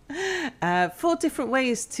 4 different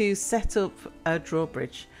ways to set up a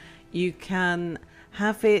drawbridge. You can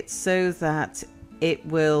have it so that it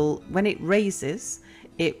will, when it raises,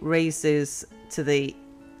 it raises to the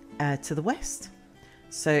west.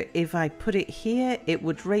 So if I put it here, it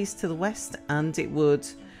would raise to the west, and it would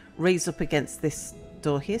raise up against this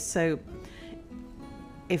door here. So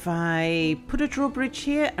if I put a drawbridge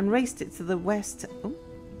here and raised it to the west, oh,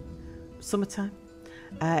 summertime,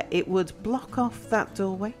 it would block off that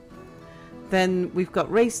doorway. Then we've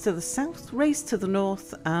got raise to the south, raise to the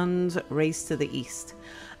north, and raise to the east.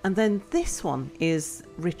 And then this one is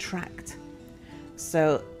retract.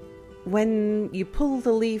 So when you pull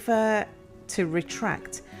the lever to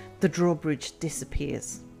retract, the drawbridge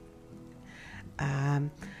disappears.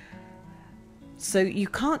 So you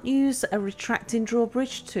can't use a retracting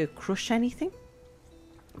drawbridge to crush anything,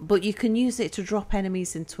 but you can use it to drop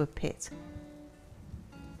enemies into a pit.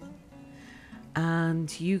 And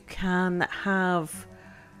you can have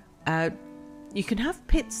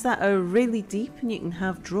pits that are really deep, and you can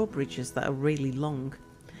have drawbridges that are really long.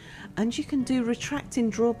 And you can do retracting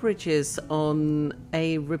drawbridges on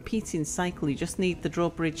a repeating cycle. You just need the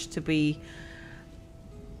drawbridge to be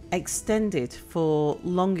extended for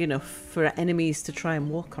long enough for enemies to try and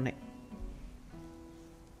walk on it.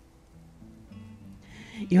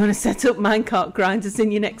 You want to set up minecart grinders in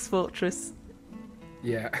your next fortress?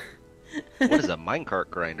 Yeah. What is a minecart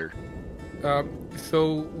grinder?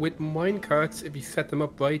 So with minecarts, if you set them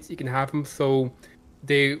up right, you can have them so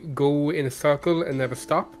they go in a circle and never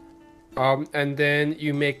stop. And then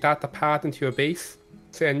you make that the path into your base,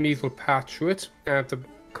 so enemies will pass through it. And if the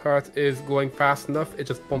cart is going fast enough, it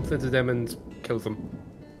just bumps into them and kills them.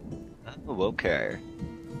 Oh, okay.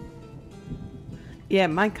 Yeah,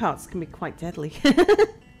 minecarts can be quite deadly.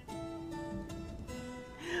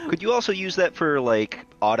 Could you also use that for, like,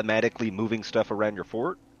 automatically moving stuff around your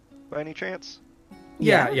fort, by any chance?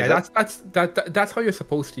 Yeah. That's how you're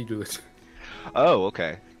supposed to do it. Oh,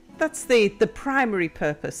 okay. That's the primary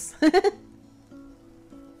purpose.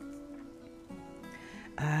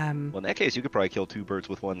 Well, in that case, you could probably kill two birds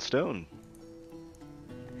with one stone.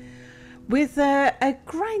 With a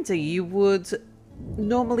grinder, you would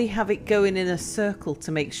normally have it going in a circle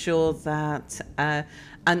to make sure that,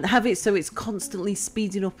 and have it so it's constantly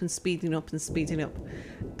speeding up and speeding up and speeding up.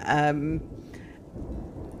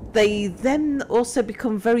 They then also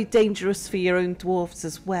become very dangerous for your own dwarves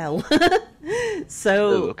as well.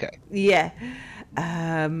 So, okay. Yeah.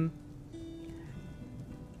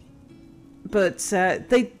 But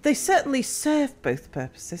they certainly serve both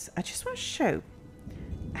purposes. I just want to show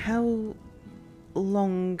how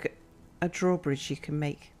long a drawbridge you can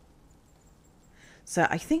make. So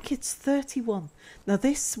I think it's 31. Now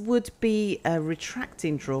this would be a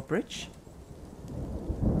retracting drawbridge.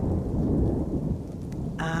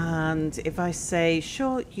 And if I say,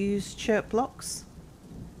 sure, use chirp blocks.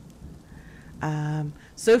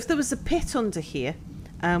 So if there was a pit under here,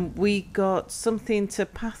 we got something to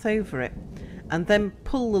path over it and then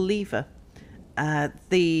pull the lever,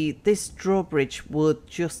 this drawbridge would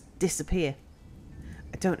just disappear.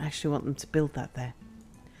 I don't actually want them to build that there.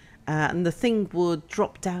 And the thing would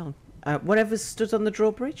drop down. Whatever stood on the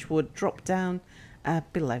drawbridge would drop down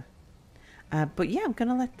below. But yeah, I'm going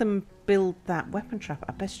to let them build that weapon trap.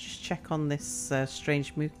 I best just check on this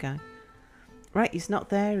strange mood guy. Right, he's not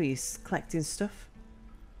there. He's collecting stuff.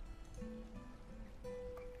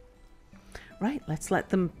 Right, let's let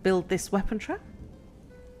them build this weapon trap.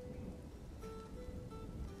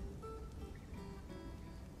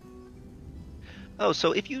 Oh,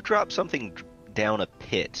 so if you drop something down a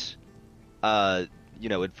pit,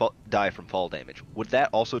 it'd die from fall damage. Would that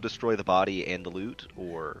also destroy the body and the loot,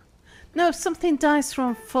 or...? No, if something dies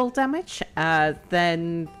from fall damage,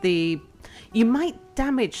 then you might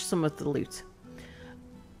damage some of the loot.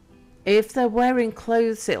 If they're wearing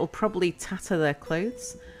clothes, it'll probably tatter their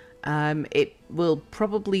clothes. It will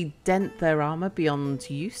probably dent their armor beyond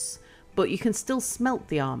use, but you can still smelt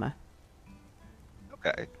the armor.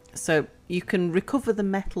 Okay. So you can recover the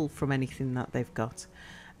metal from anything that they've got.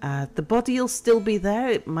 The body will still be there.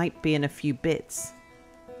 It might be in a few bits.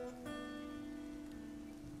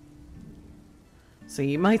 So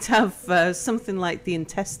you might have something like the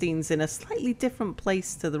intestines in a slightly different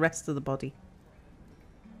place to the rest of the body.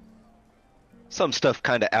 Some stuff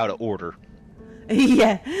kind of out of order.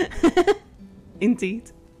 Yeah,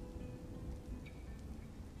 indeed.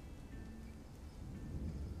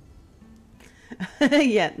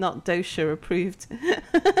 Yeah, not dosha approved.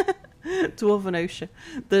 Dwarven OSHA.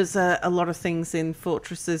 There's a lot of things in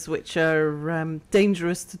fortresses which are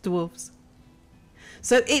dangerous to dwarves.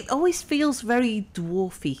 So it always feels very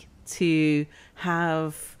dwarfy to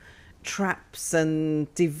have traps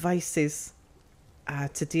and devices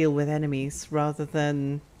to deal with enemies rather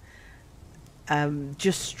than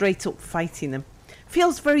just straight up fighting them.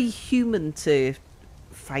 feels very human to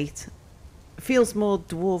fight. It feels more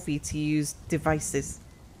dwarvy to use devices.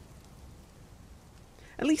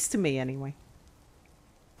 At least to me, anyway.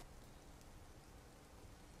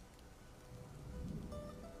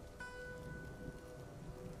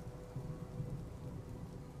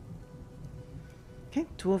 Okay,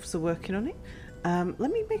 dwarves are working on it.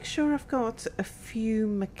 Let me make sure I've got a few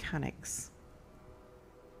mechanics.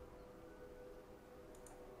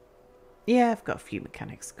 Yeah, I've got a few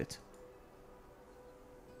mechanics, good.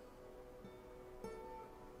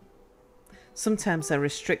 Sometimes I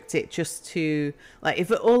restrict it just to, like,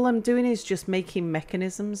 if all I'm doing is just making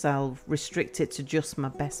mechanisms, I'll restrict it to just my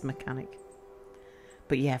best mechanic.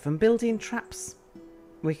 But yeah, if I'm building traps,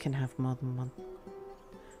 we can have more than one.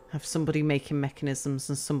 Have somebody making mechanisms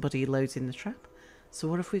and somebody loading the trap. So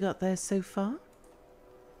what have we got there so far?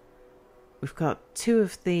 We've got 2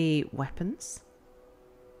 of the weapons.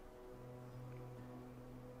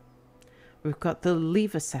 We've got the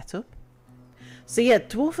lever setup. So yeah,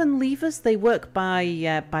 dwarven levers, they work by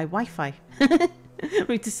Wi-Fi.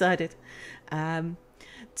 We've decided.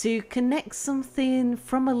 To connect something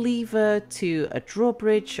from a lever to a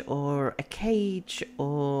drawbridge or a cage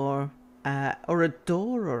or a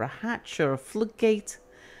door or a hatch or a floodgate.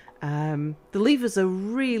 The levers are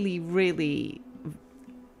really, really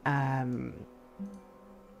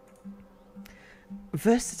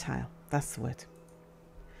versatile. That's the word.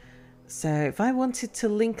 So if I wanted to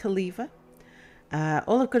link a lever,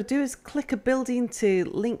 all I've got to do is click a building to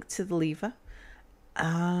link to the lever.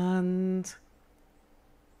 And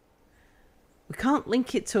we can't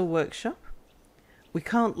link it to a workshop. We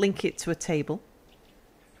can't link it to a table.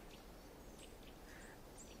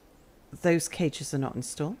 Those cages are not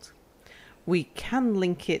installed. We can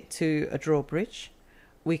link it to a drawbridge.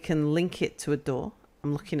 We can link it to a door.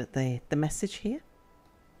 I'm looking at the message here.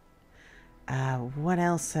 What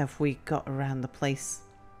else have we got around the place?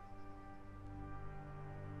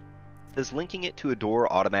 Does linking it to a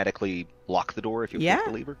door automatically lock the door if you click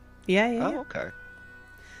the lever? Yeah. Oh, okay.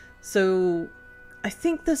 So I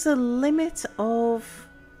think there's a limit of...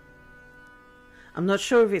 I'm not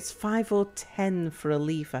sure if it's 5 or 10 for a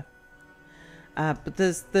lever. But there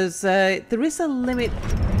is a limit.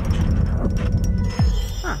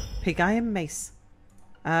 Pig iron mace.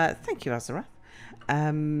 Thank you, Azarath.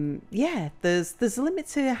 Yeah, there's a limit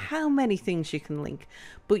to how many things you can link,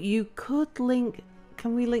 but you could link.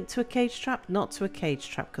 Can we link to a cage trap? Not to a cage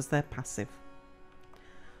trap because they're passive.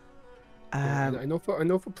 I know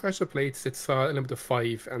for pressure plates it's a limit of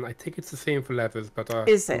 5, and I think it's the same for levers, but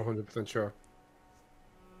is I'm it? 100% sure.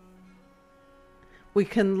 We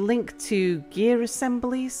can link to gear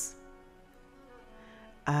assemblies.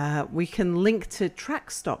 We can link to track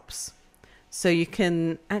stops. So you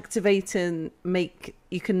can activate and make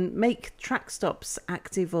track stops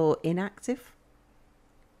active or inactive.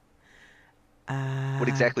 What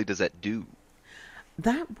exactly does that do?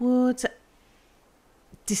 That would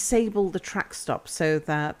disable the track stop so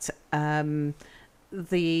that the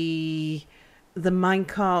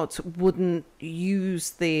minecart wouldn't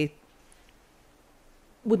use the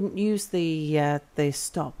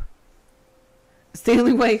stop. It's the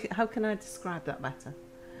only way. How can I describe that better?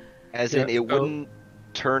 As in, it wouldn't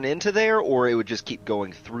turn into there, or it would just keep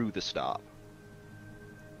going through the stop?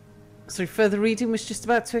 So FurtherReading was just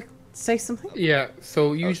about to say something? Yeah,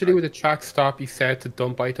 so usually with a track stop, you set to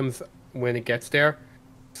dump items when it gets there.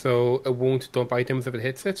 So it won't dump items if it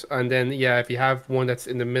hits it. And then, yeah, if you have one that's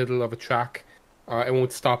in the middle of a track, it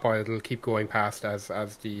won't stop on it. It'll keep going past as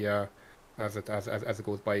it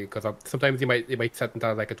goes by. Because sometimes you might set it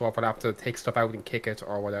down like a dwarf will have to take stuff out and kick it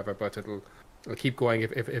or whatever, but it'll keep going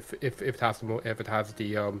if it has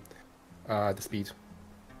the speed.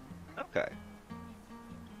 Okay.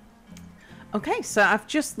 Okay, so I've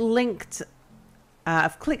just linked.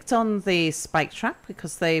 I've clicked on the spike trap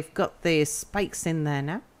because they've got the spikes in there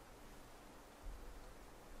now.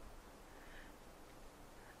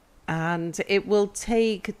 And it will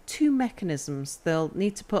take 2 mechanisms. They'll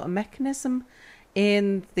need to put a mechanism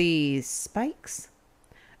in the spikes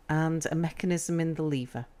and a mechanism in the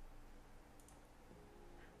lever.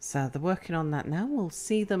 So they're working on that now. We'll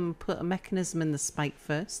see them put a mechanism in the spike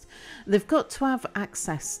first. They've got to have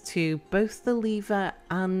access to both the lever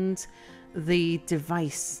and the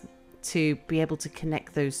device to be able to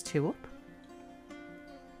connect those 2 up.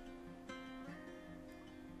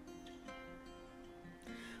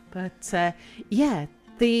 But yeah,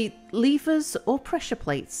 the levers or pressure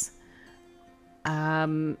plates,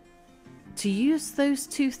 to use those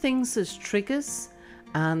 2 things as triggers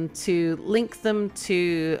and to link them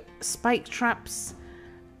to spike traps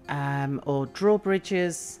or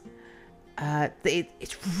drawbridges,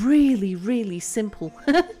 It's really, really simple.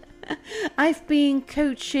 I've been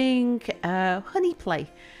coaching Honeyplay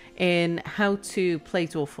in how to play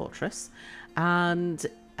Dwarf Fortress, and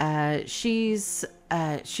she's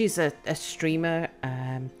a streamer.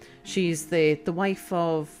 She's the wife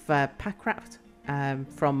of Packraft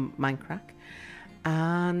from Minecraft,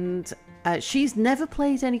 and she's never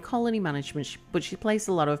played any colony management, but she plays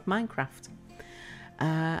a lot of Minecraft.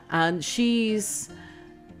 And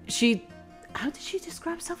how did she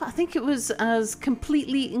describe herself? I think it was as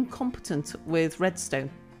completely incompetent with redstone.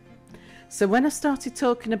 So when I started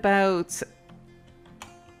talking about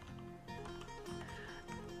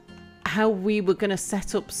how we were going to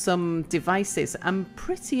set up some devices, and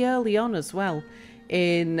pretty early on as well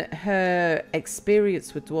in her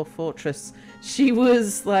experience with Dwarf Fortress, she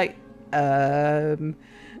was like,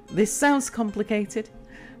 this sounds complicated.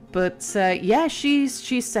 But yeah,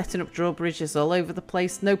 she's setting up drawbridges all over the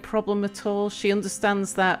place, no problem at all. She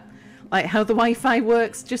understands that, like how the Wi-Fi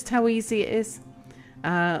works, just how easy it is.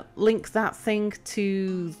 Link that thing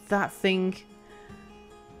to that thing,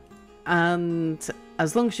 and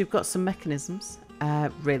as long as you've got some mechanisms,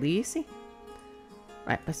 really easy.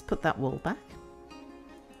 Right, let's put that wall back.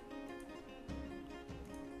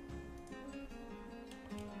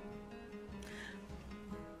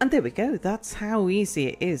 And there we go. That's how easy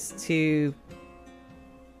it is to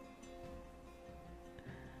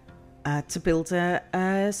build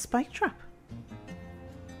a spike trap.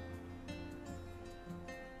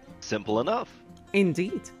 Simple enough.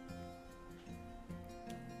 Indeed.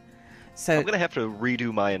 So I'm going to have to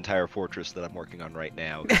redo my entire fortress that I'm working on right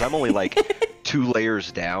now, because I'm only like 2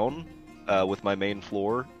 layers down with my main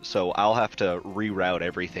floor, so I'll have to reroute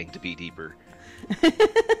everything to be deeper.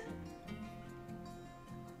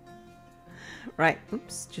 Right,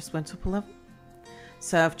 oops, just went up a level.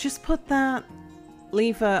 So I've just put that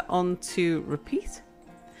lever onto repeat.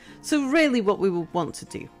 So really what we would want to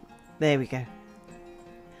do, there we go.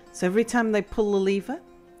 So every time they pull the lever,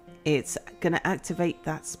 it's going to activate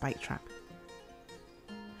that spike trap.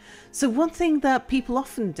 So one thing that people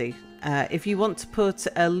often do, if you want to put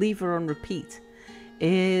a lever on repeat,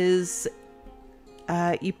 is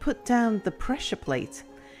you put down the pressure plate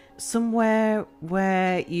somewhere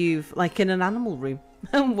where you've, like in an animal room,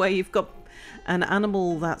 where you've got an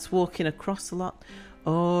animal that's walking across a lot,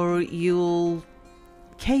 or you'll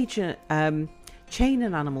cage chain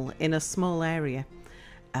an animal in a small area,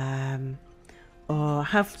 or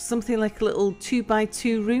have something like a little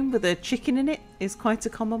 2x2 room with a chicken in it is quite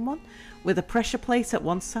a common one, with a pressure plate at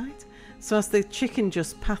one side. So as the chicken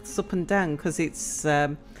just paths up and down, because it's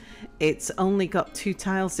only got 2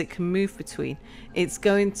 tiles it can move between, it's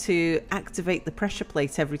going to activate the pressure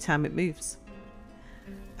plate every time it moves.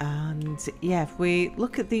 And yeah, if we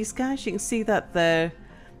look at these guys, you can see that they're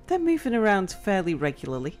moving around fairly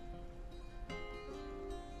regularly.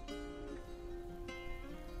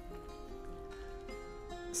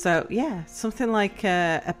 So yeah, something like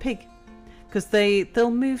a pig, because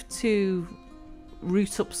they'll move to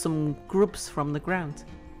root up some grubs from the ground.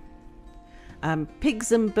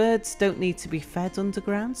 Pigs and birds don't need to be fed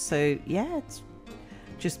underground, so yeah, it's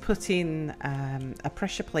just putting a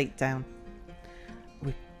pressure plate down.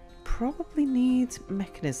 We probably need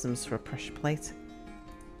mechanisms for a pressure plate.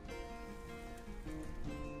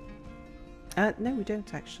 No, we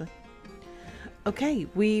don't actually. Okay,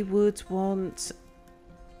 we would want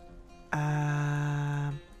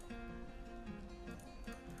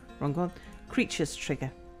wrong one. Creatures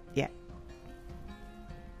trigger. Yeah.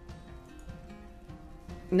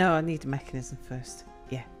 No, I need a mechanism first.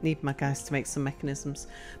 Yeah, need my guys to make some mechanisms.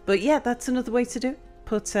 But yeah, that's another way to do it.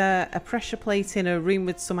 Put a pressure plate in a room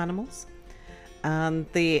with some animals, and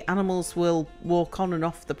the animals will walk on and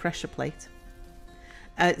off the pressure plate.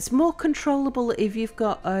 It's more controllable if you've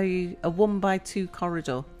got a 1x2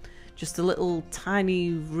 corridor, just a little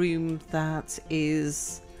tiny room that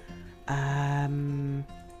is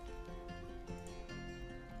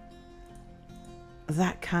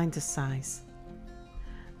that kind of size,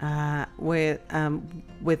 with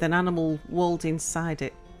an animal walled inside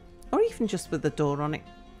it, or even just with a door on it,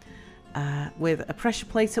 with a pressure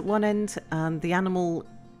plate at one end and the animal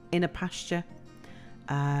in a pasture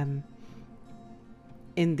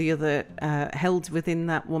in the other, held within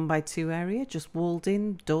that 1x2 area, just walled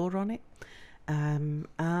in, door on it.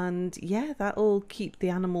 And yeah, that'll keep the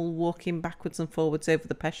animal walking backwards and forwards over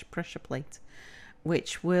the pressure plate,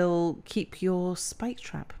 which will keep your spike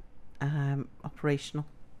trap operational.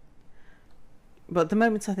 But at the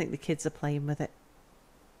moment, I think the kids are playing with it.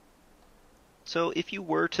 So if you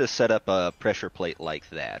were to set up a pressure plate like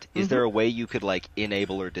that, is there a way you could like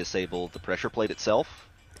enable or disable the pressure plate itself?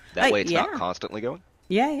 That way it's yeah. not constantly going?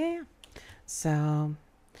 Yeah. So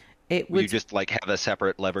it Would you would. just like have a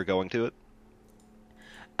separate lever going to it?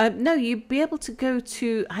 No, you'd be able to go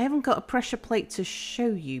to. I haven't got a pressure plate to show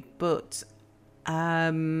you, but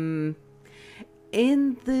in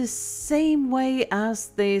the same way as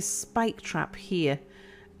the spike trap here,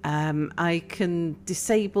 I can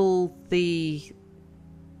disable the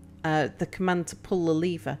command to pull the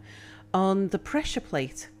lever on the pressure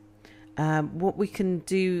plate. What we can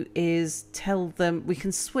do is tell them we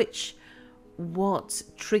can switch what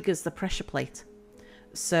triggers the pressure plate.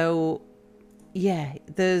 So yeah,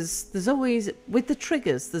 there's always, with the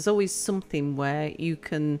triggers, there's always something where you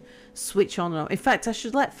can switch on and off. In fact, I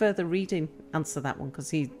should let FurtherReading answer that one because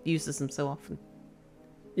he uses them so often.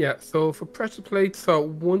 Yeah, so for pressure plates, so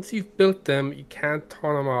once you've built them, you can't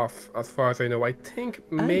turn them off, as far as I know. I think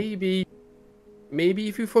maybe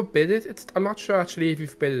if you forbid it, I'm not sure actually if you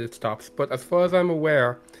forbid it stops, but as far as I'm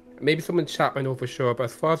aware, maybe someone in chat might know for sure, but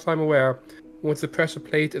as far as I'm aware, once the pressure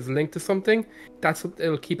plate is linked to something,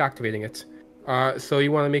 it'll keep activating it. So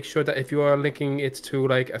you want to make sure that if you are linking it to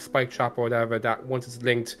like a spike trap or whatever, that once it's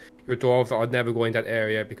linked, your dwarves are never going that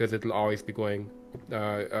area because it'll always be going.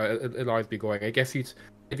 It'll always be going. I guess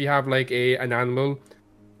if you have like an animal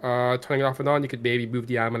turning it off and on, you could maybe move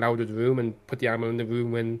the animal out of the room and put the animal in the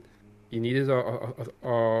room when you need it,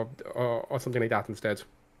 or something like that instead.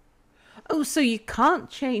 Oh, so you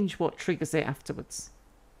can't change what triggers it afterwards?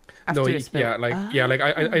 I know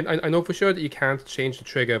for sure that you can't change the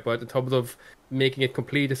trigger, but in terms of making it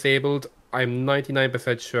completely disabled, I'm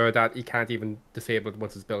 99% sure that you can't even disable it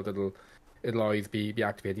once it's built. It'll always be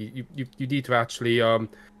activated. You need to actually I'm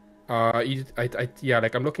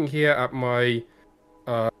looking here at my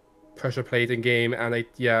pressure plate in game, and I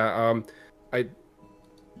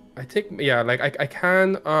think I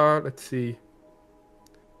can let's see.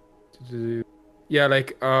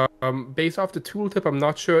 Based off the tooltip, I'm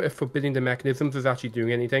not sure if forbidding the mechanisms is actually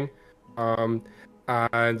doing anything. And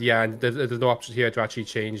there's no option here to actually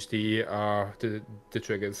change the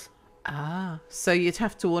triggers. So you'd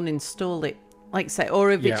have to uninstall it, like say,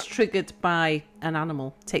 or if it's triggered by an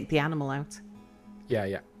animal, take the animal out.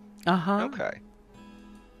 Yeah. Okay.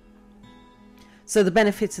 So the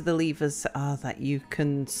benefits of the levers are that you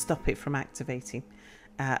can stop it from activating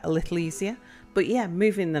a little easier. But yeah,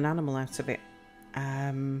 moving an animal out of it.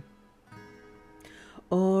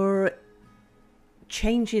 Or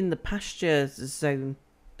changing the pasture zone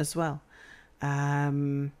as well.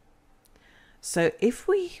 So if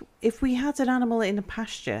we had an animal in a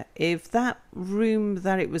pasture, if that room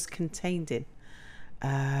that it was contained in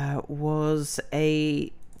was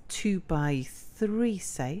a 2x3,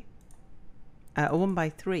 say, a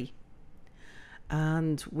 1x3,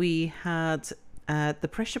 and we had the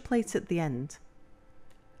pressure plate at the end.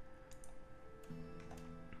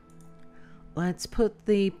 Let's put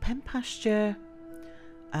the pen pasture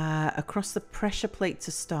across the pressure plate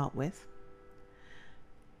to start with.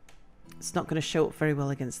 It's not going to show up very well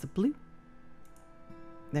against the blue.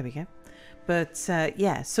 There we go. But so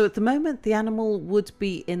at the moment the animal would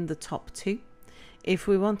be in the top two. If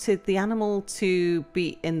we wanted the animal to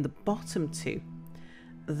be in the bottom two,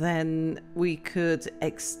 then we could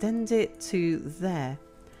extend it to there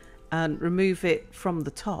and remove it from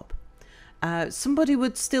the top. Somebody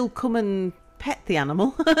would still come and pet the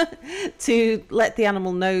animal to let the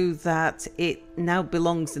animal know that it now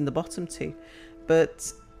belongs in the bottom two.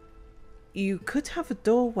 But you could have a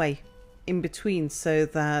doorway in between so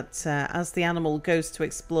that as the animal goes to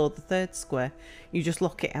explore the third square, you just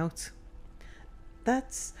lock it out.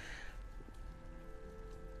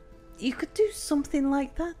 You could do something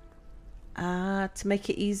like that to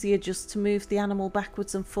make it easier just to move the animal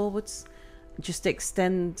backwards and forwards. Just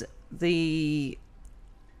extend the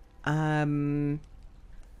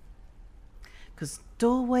because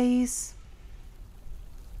doorways,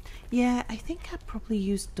 I think I'd probably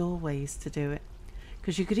use doorways to do it,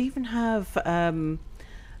 because you could even have a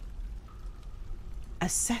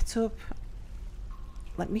setup.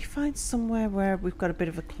 Let me find somewhere where we've got a bit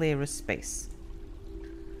of a clearer space.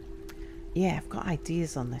 I've got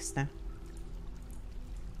ideas on this now.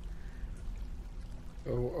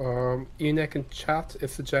 So, Enoch in chat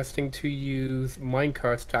is suggesting to use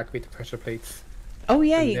minecarts to activate the pressure plates. Oh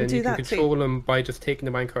yeah, you can do that too. You can control them by just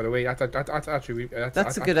taking the minecart away. That's actually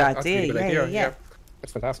that's a good idea. Yeah.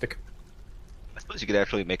 That's fantastic. I suppose you could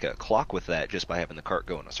actually make a clock with that just by having the cart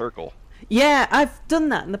go in a circle. Yeah, I've done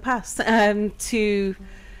that in the past.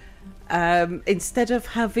 Instead of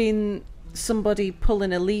having somebody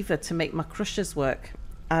pulling a lever to make my crushers work,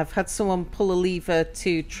 I've had someone pull a lever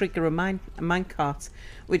to trigger a minecart,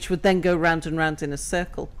 which would then go round and round in a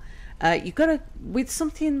circle. You've got to, with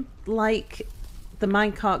something like the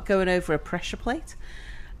minecart going over a pressure plate,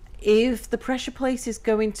 if the pressure plate is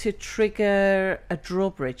going to trigger a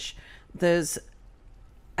drawbridge, the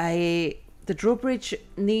drawbridge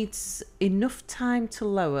needs enough time to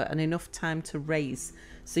lower and enough time to raise.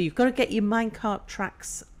 So you've got to get your minecart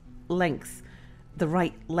track's length, the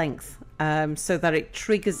right length, so that it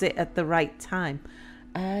triggers it at the right time.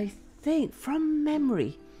 I think, from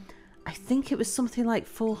memory, I think it was something like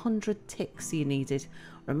 400 ticks you needed,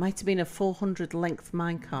 or it might have been a 400 length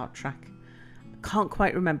minecart track. I can't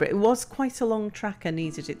quite remember. It was quite a long track. I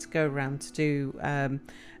needed it to go around to do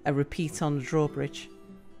a repeat on the drawbridge.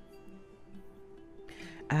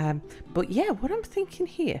 But yeah, what I'm thinking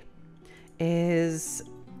here is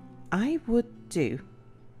I would do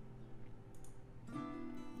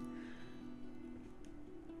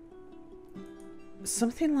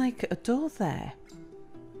something like a door there.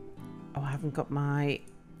 Oh, I haven't got my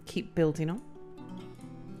keep building on.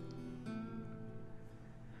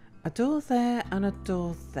 A door there and a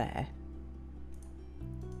door there.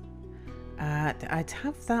 I'd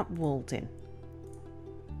have that walled in.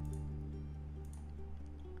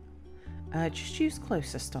 Just use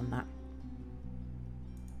closest on that.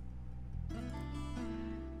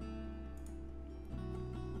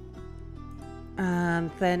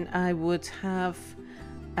 And then I would have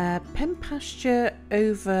a pen pasture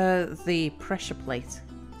over the pressure plate.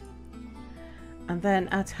 And then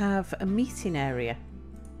I'd have a meeting area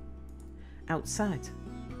outside.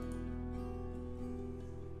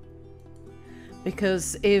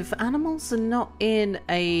 Because if animals are not in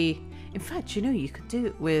a... In fact, you know, you could do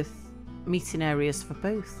it with meeting areas for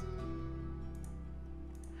both.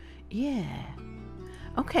 Yeah.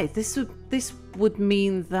 Okay, this would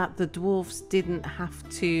mean that the dwarves didn't have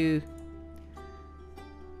to...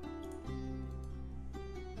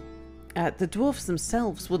 the dwarves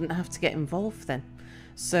themselves wouldn't have to get involved then.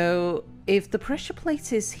 So if the pressure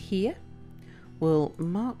plate is here, we'll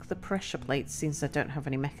mark the pressure plate, since I don't have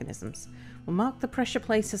any mechanisms. We'll mark the pressure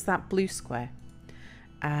plate as that blue square.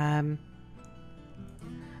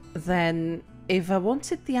 Then if I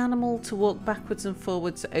wanted the animal to walk backwards and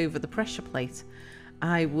forwards over the pressure plate,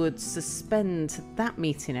 I would suspend that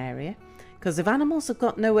meeting area, because if animals have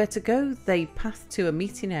got nowhere to go, they path to a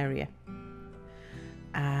meeting area.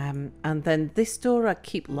 And then this door I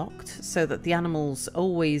keep locked so that the animal's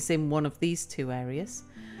always in one of these two areas.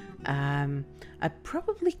 I'd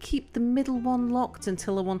probably keep the middle one locked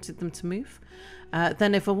until I wanted them to move.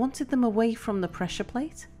 Then if I wanted them away from the pressure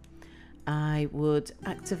plate, I would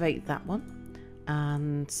activate that one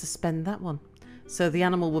and suspend that one. So the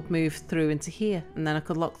animal would move through into here, and then I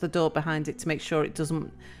could lock the door behind it to make sure it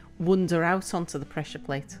doesn't wander out onto the pressure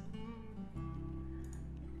plate.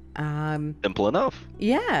 Simple enough.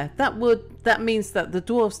 Yeah, that means that the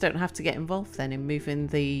dwarves don't have to get involved then in moving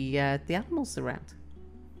the animals around.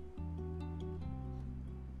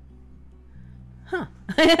 Huh.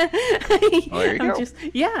 There you go.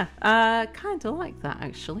 Yeah, kind of like that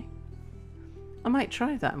actually. I might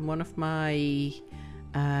try that in one of my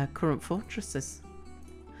current fortresses.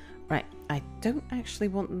 Right, I don't actually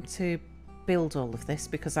want them to build all of this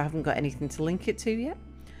because I haven't got anything to link it to yet.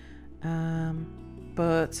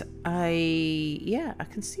 But I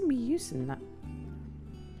can see me using that.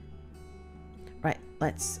 Right,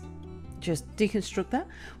 let's just deconstruct that.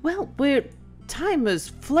 Well, time has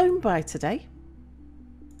flown by today.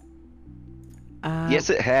 Yes,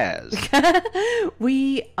 it has.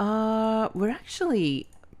 We're actually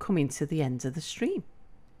coming to the end of the stream.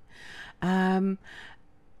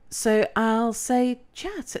 So I'll say,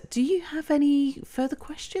 chat, do you have any further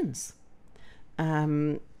questions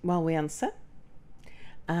while we answer?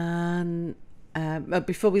 And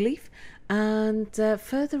before we leave, and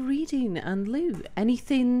further reading and Lou,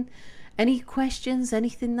 any questions,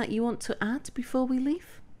 anything that you want to add before we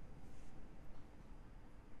leave?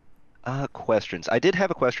 Questions. I did have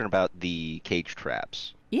a question about the cage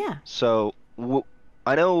traps. Yeah. So,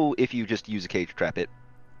 I know if you just use a cage trap, it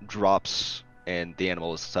drops and the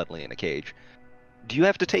animal is suddenly in a cage. Do you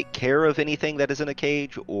have to take care of anything that is in a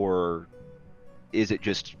cage, or is it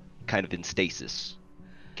just kind of in stasis?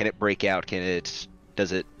 Can it break out?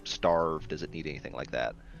 Does it starve? Does it need anything like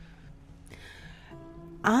that?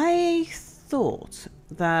 I thought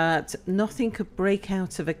that nothing could break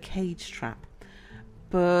out of a cage trap.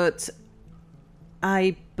 But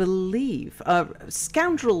I believe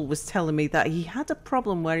Scoundrel was telling me that he had a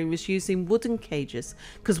problem where he was using wooden cages,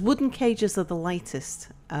 because wooden cages are the lightest.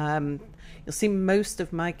 You'll see most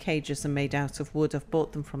of my cages are made out of wood. I've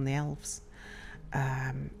bought them from the elves.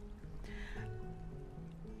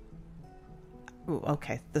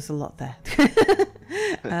 Okay, there's a lot there.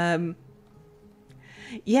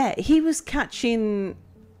 Yeah, he was catching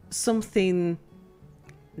something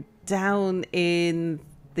down in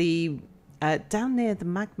the down near the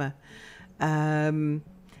magma.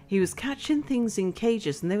 He was catching things in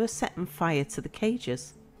cages, and they were setting fire to the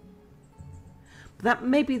cages. But that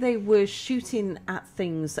maybe they were shooting at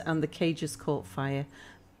things, and the cages caught fire,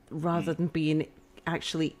 rather than being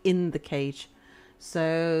actually in the cage.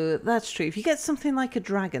 So that's true. If you get something like a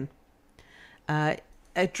dragon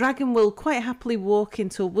will quite happily walk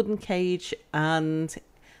into a wooden cage, and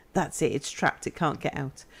that's it. It's trapped. It can't get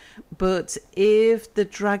out. But if the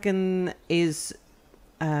dragon is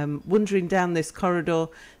wandering down this corridor,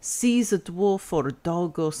 sees a dwarf or a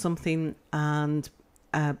dog or something, and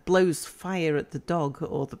blows fire at the dog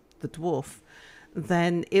or the dwarf,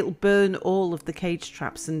 then it'll burn all of the cage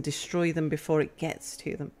traps and destroy them before it gets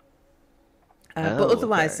to them. But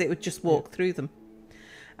otherwise, it would just walk through them.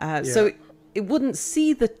 So it wouldn't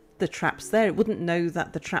see the traps there. It wouldn't know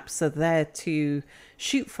that the traps are there to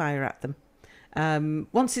shoot fire at them.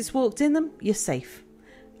 Once it's walked in them, you're safe.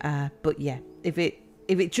 But yeah, if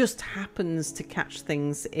it just happens to catch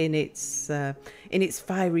things in its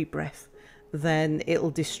fiery breath, then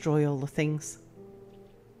it'll destroy all the things.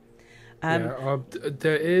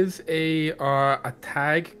 There is a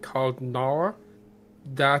tag called gnawer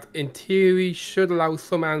that in theory should allow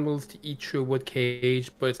some animals to eat through a wood cage,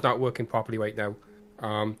 but it's not working properly right now.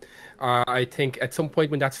 I think at some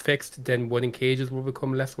point when that's fixed, then wooden cages will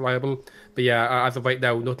become less reliable. But yeah, as of right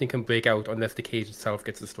now, nothing can break out unless the cage itself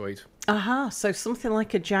gets destroyed. So something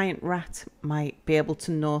like a giant rat might be able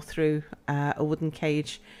to gnaw through a wooden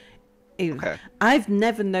cage. Okay. I've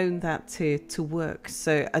never known that to work,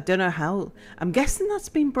 so I don't know how. I'm guessing that's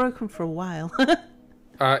been broken for a while.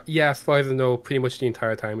 Yeah, as far as I know, pretty much the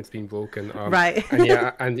entire time it's been broken. Right.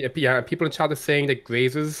 and people in chat are saying that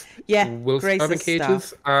grazers will starve in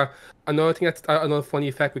cages. Another thing another funny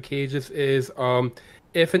effect with cages is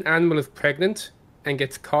if an animal is pregnant and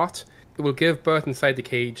gets caught, it will give birth inside the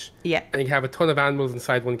cage. Yeah. And you have a ton of animals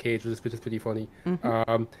inside one cage, which is pretty funny.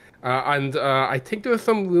 Mm-hmm. I think there are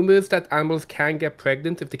some rumors that animals can get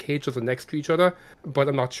pregnant if the cages are next to each other, but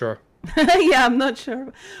I'm not sure. Yeah, I'm not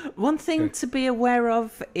sure. One thing to be aware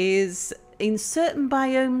of is in certain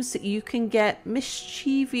biomes you can get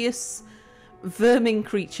mischievous vermin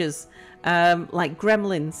creatures like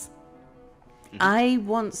gremlins. Mm-hmm. I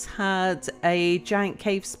once had a giant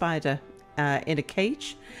cave spider in a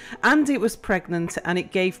cage, and it was pregnant, and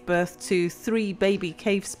it gave birth to 3 baby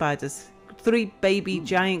cave spiders, 3 baby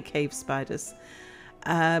giant cave spiders.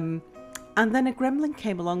 And then a gremlin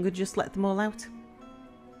came along and just let them all out.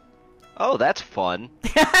 Oh, that's fun.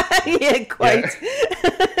 Yeah, quite.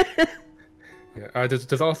 Yeah.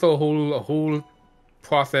 There's also a whole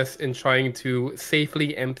process in trying to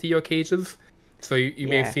safely empty your cages. So you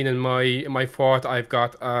may have seen in my fort, I've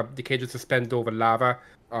got the cages suspended over lava.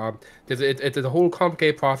 It's a whole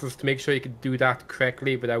complicated process to make sure you can do that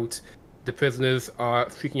correctly without the prisoners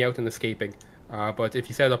freaking out and escaping. But if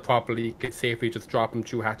you set it up properly, you can safely just drop them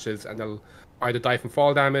through hatches, and they'll either die from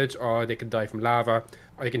fall damage, or they can die from lava,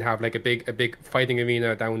 or you can have like a big fighting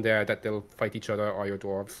arena down there that they'll fight each other or your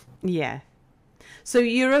dwarves. Yeah. So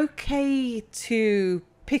you're okay to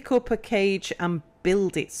pick up a cage and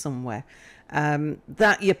build it somewhere.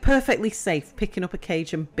 That you're perfectly safe picking up a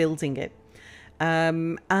cage and building it.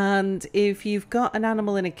 And if you've got an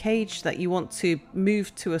animal in a cage that you want to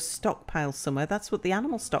move to a stockpile somewhere, that's what the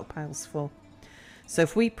animal stockpile's for. So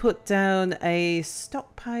if we put down a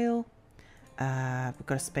stockpile, we've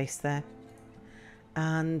got a space there,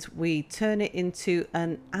 and we turn it into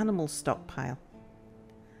an animal stockpile.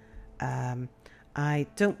 I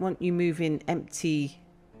don't want you moving any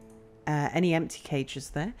empty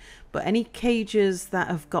cages there, but any cages that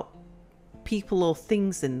have got people or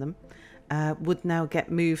things in them would now get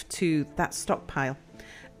moved to that stockpile.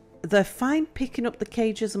 They're fine picking up the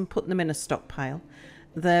cages and putting them in a stockpile.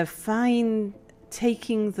 They're fine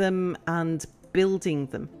taking them and building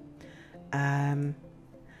them, and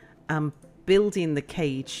building the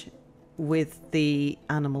cage with the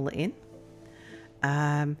animal in.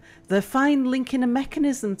 They're fine linking a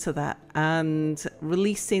mechanism to that and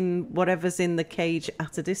releasing whatever's in the cage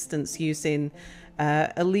at a distance using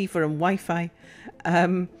a lever and Wi-Fi.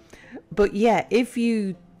 But yeah, if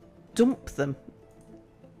you dump them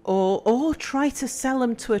or try to sell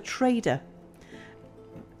them to a trader,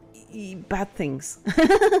 bad things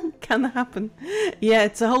can happen. Yeah,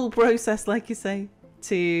 it's a whole process, like you say,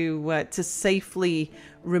 to safely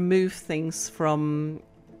remove things from.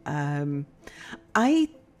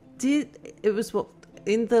 It was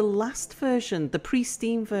in the last version, the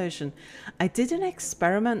pre-Steam version, I did an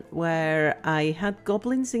experiment where I had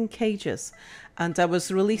goblins in cages and I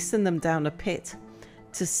was releasing them down a pit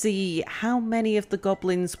to see how many of the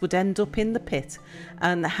goblins would end up in the pit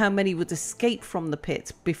and how many would escape from the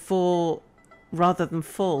pit before rather than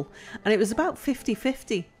fall. And it was about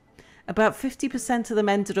 50-50. About 50% of them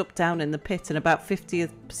ended up down in the pit and about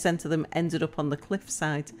 50% of them ended up on the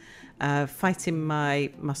cliffside fighting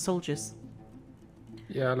my soldiers.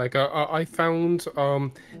 Yeah, like I found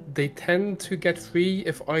they tend to get free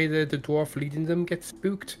if either the dwarf leading them gets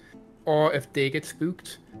spooked or if they get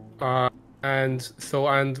spooked. And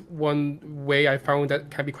one way I found that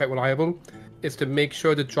can be quite reliable is to make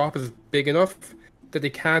sure the drop is big enough that they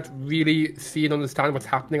can't really see and understand what's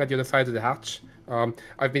happening at the other side of the hatch.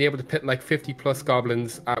 I've been able to pit like 50 plus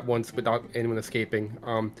goblins at once without anyone escaping.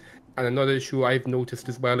 And another issue I've noticed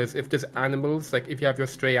as well is if there's animals, like if you have your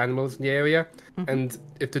stray animals in the area, and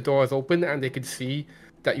if the door is open and they can see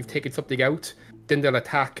that you've taken something out, then they'll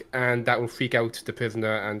attack and that will freak out the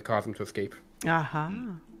prisoner and cause them to escape. Aha.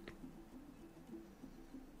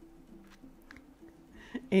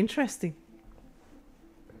 Interesting.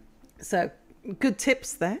 So, good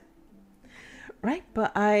tips there. Right,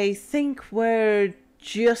 but I think we're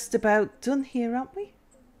just about done here, aren't we?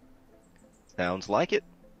 Sounds like it.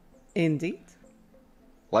 Indeed.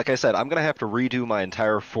 Like I said, I'm going to have to redo my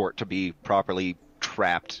entire fort to be properly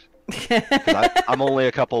trapped. 'Cause I'm only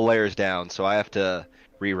a couple layers down, so I have to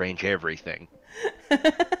rearrange everything.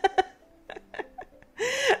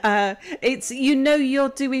 You're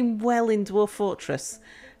doing well in Dwarf Fortress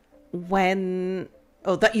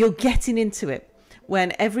that you're getting into it.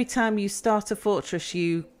 When every time you start a fortress,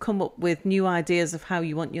 you come up with new ideas of how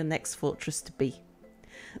you want your next fortress to be.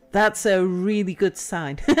 That's a really good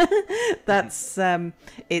sign.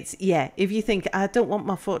 If you think, I don't want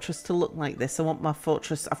my fortress to look like this, I want my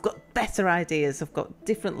fortress, I've got better ideas, I've got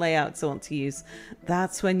different layouts I want to use,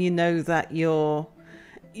 that's when you know that you're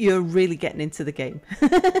really getting into the game.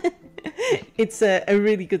 It's a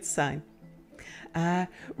really good sign.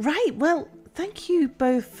 Right, well, thank you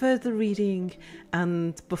both, FurtherReading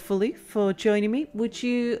and BuffaLou, for joining me. Would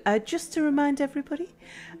you, just to remind everybody,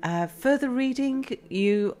 FurtherReading,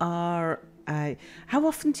 you are, how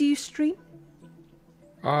often do you stream?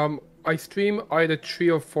 I stream either 3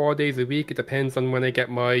 or 4 days a week. It depends on when I get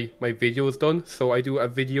my videos done. So I do a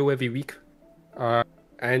video every week.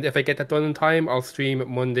 And if I get that done in time, I'll stream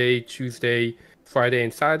Monday, Tuesday, Friday,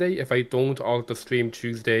 and Saturday. If I don't, I'll just stream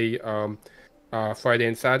Tuesday, Friday,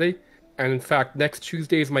 and Saturday. And in fact, next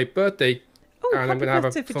Tuesday is my birthday, and I'm gonna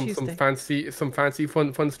have some fancy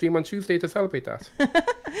fun stream on Tuesday to celebrate that.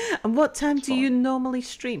 And what time do you normally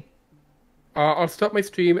stream? I'll start my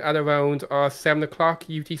stream at around 7 o'clock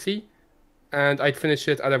UTC, and I'd finish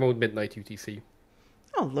it at around midnight UTC.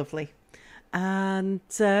 Oh, lovely. And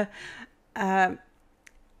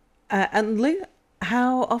Lou,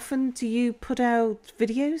 how often do you put out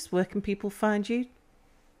videos? Where can people find you?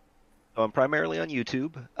 So I'm primarily on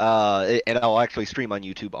YouTube, and I'll actually stream on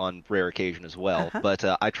YouTube on rare occasion as well. But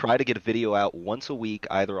I try to get a video out once a week,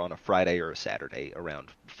 either on a Friday or a Saturday, around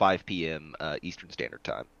 5 p.m. Eastern Standard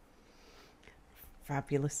Time.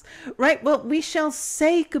 Fabulous. Right, well, we shall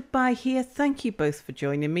say goodbye here. Thank you both for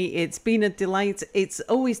joining me. It's been a delight. It's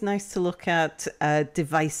always nice to look at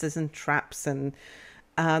devices and traps and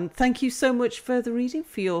thank you so much, FurtherReading,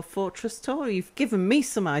 for your fortress tour. You've given me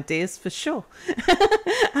some ideas for sure.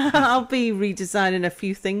 I'll be redesigning a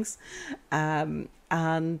few things. I'll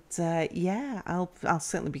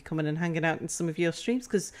certainly be coming and hanging out in some of your streams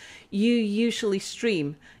because you usually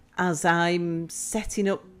stream as I'm setting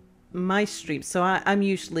up my stream. So I'm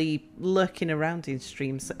usually lurking around in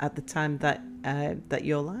streams at the time that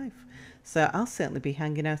you're live. So I'll certainly be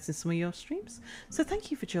hanging out in some of your streams. So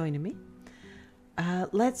thank you for joining me.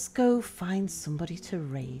 Let's go find somebody to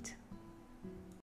raid.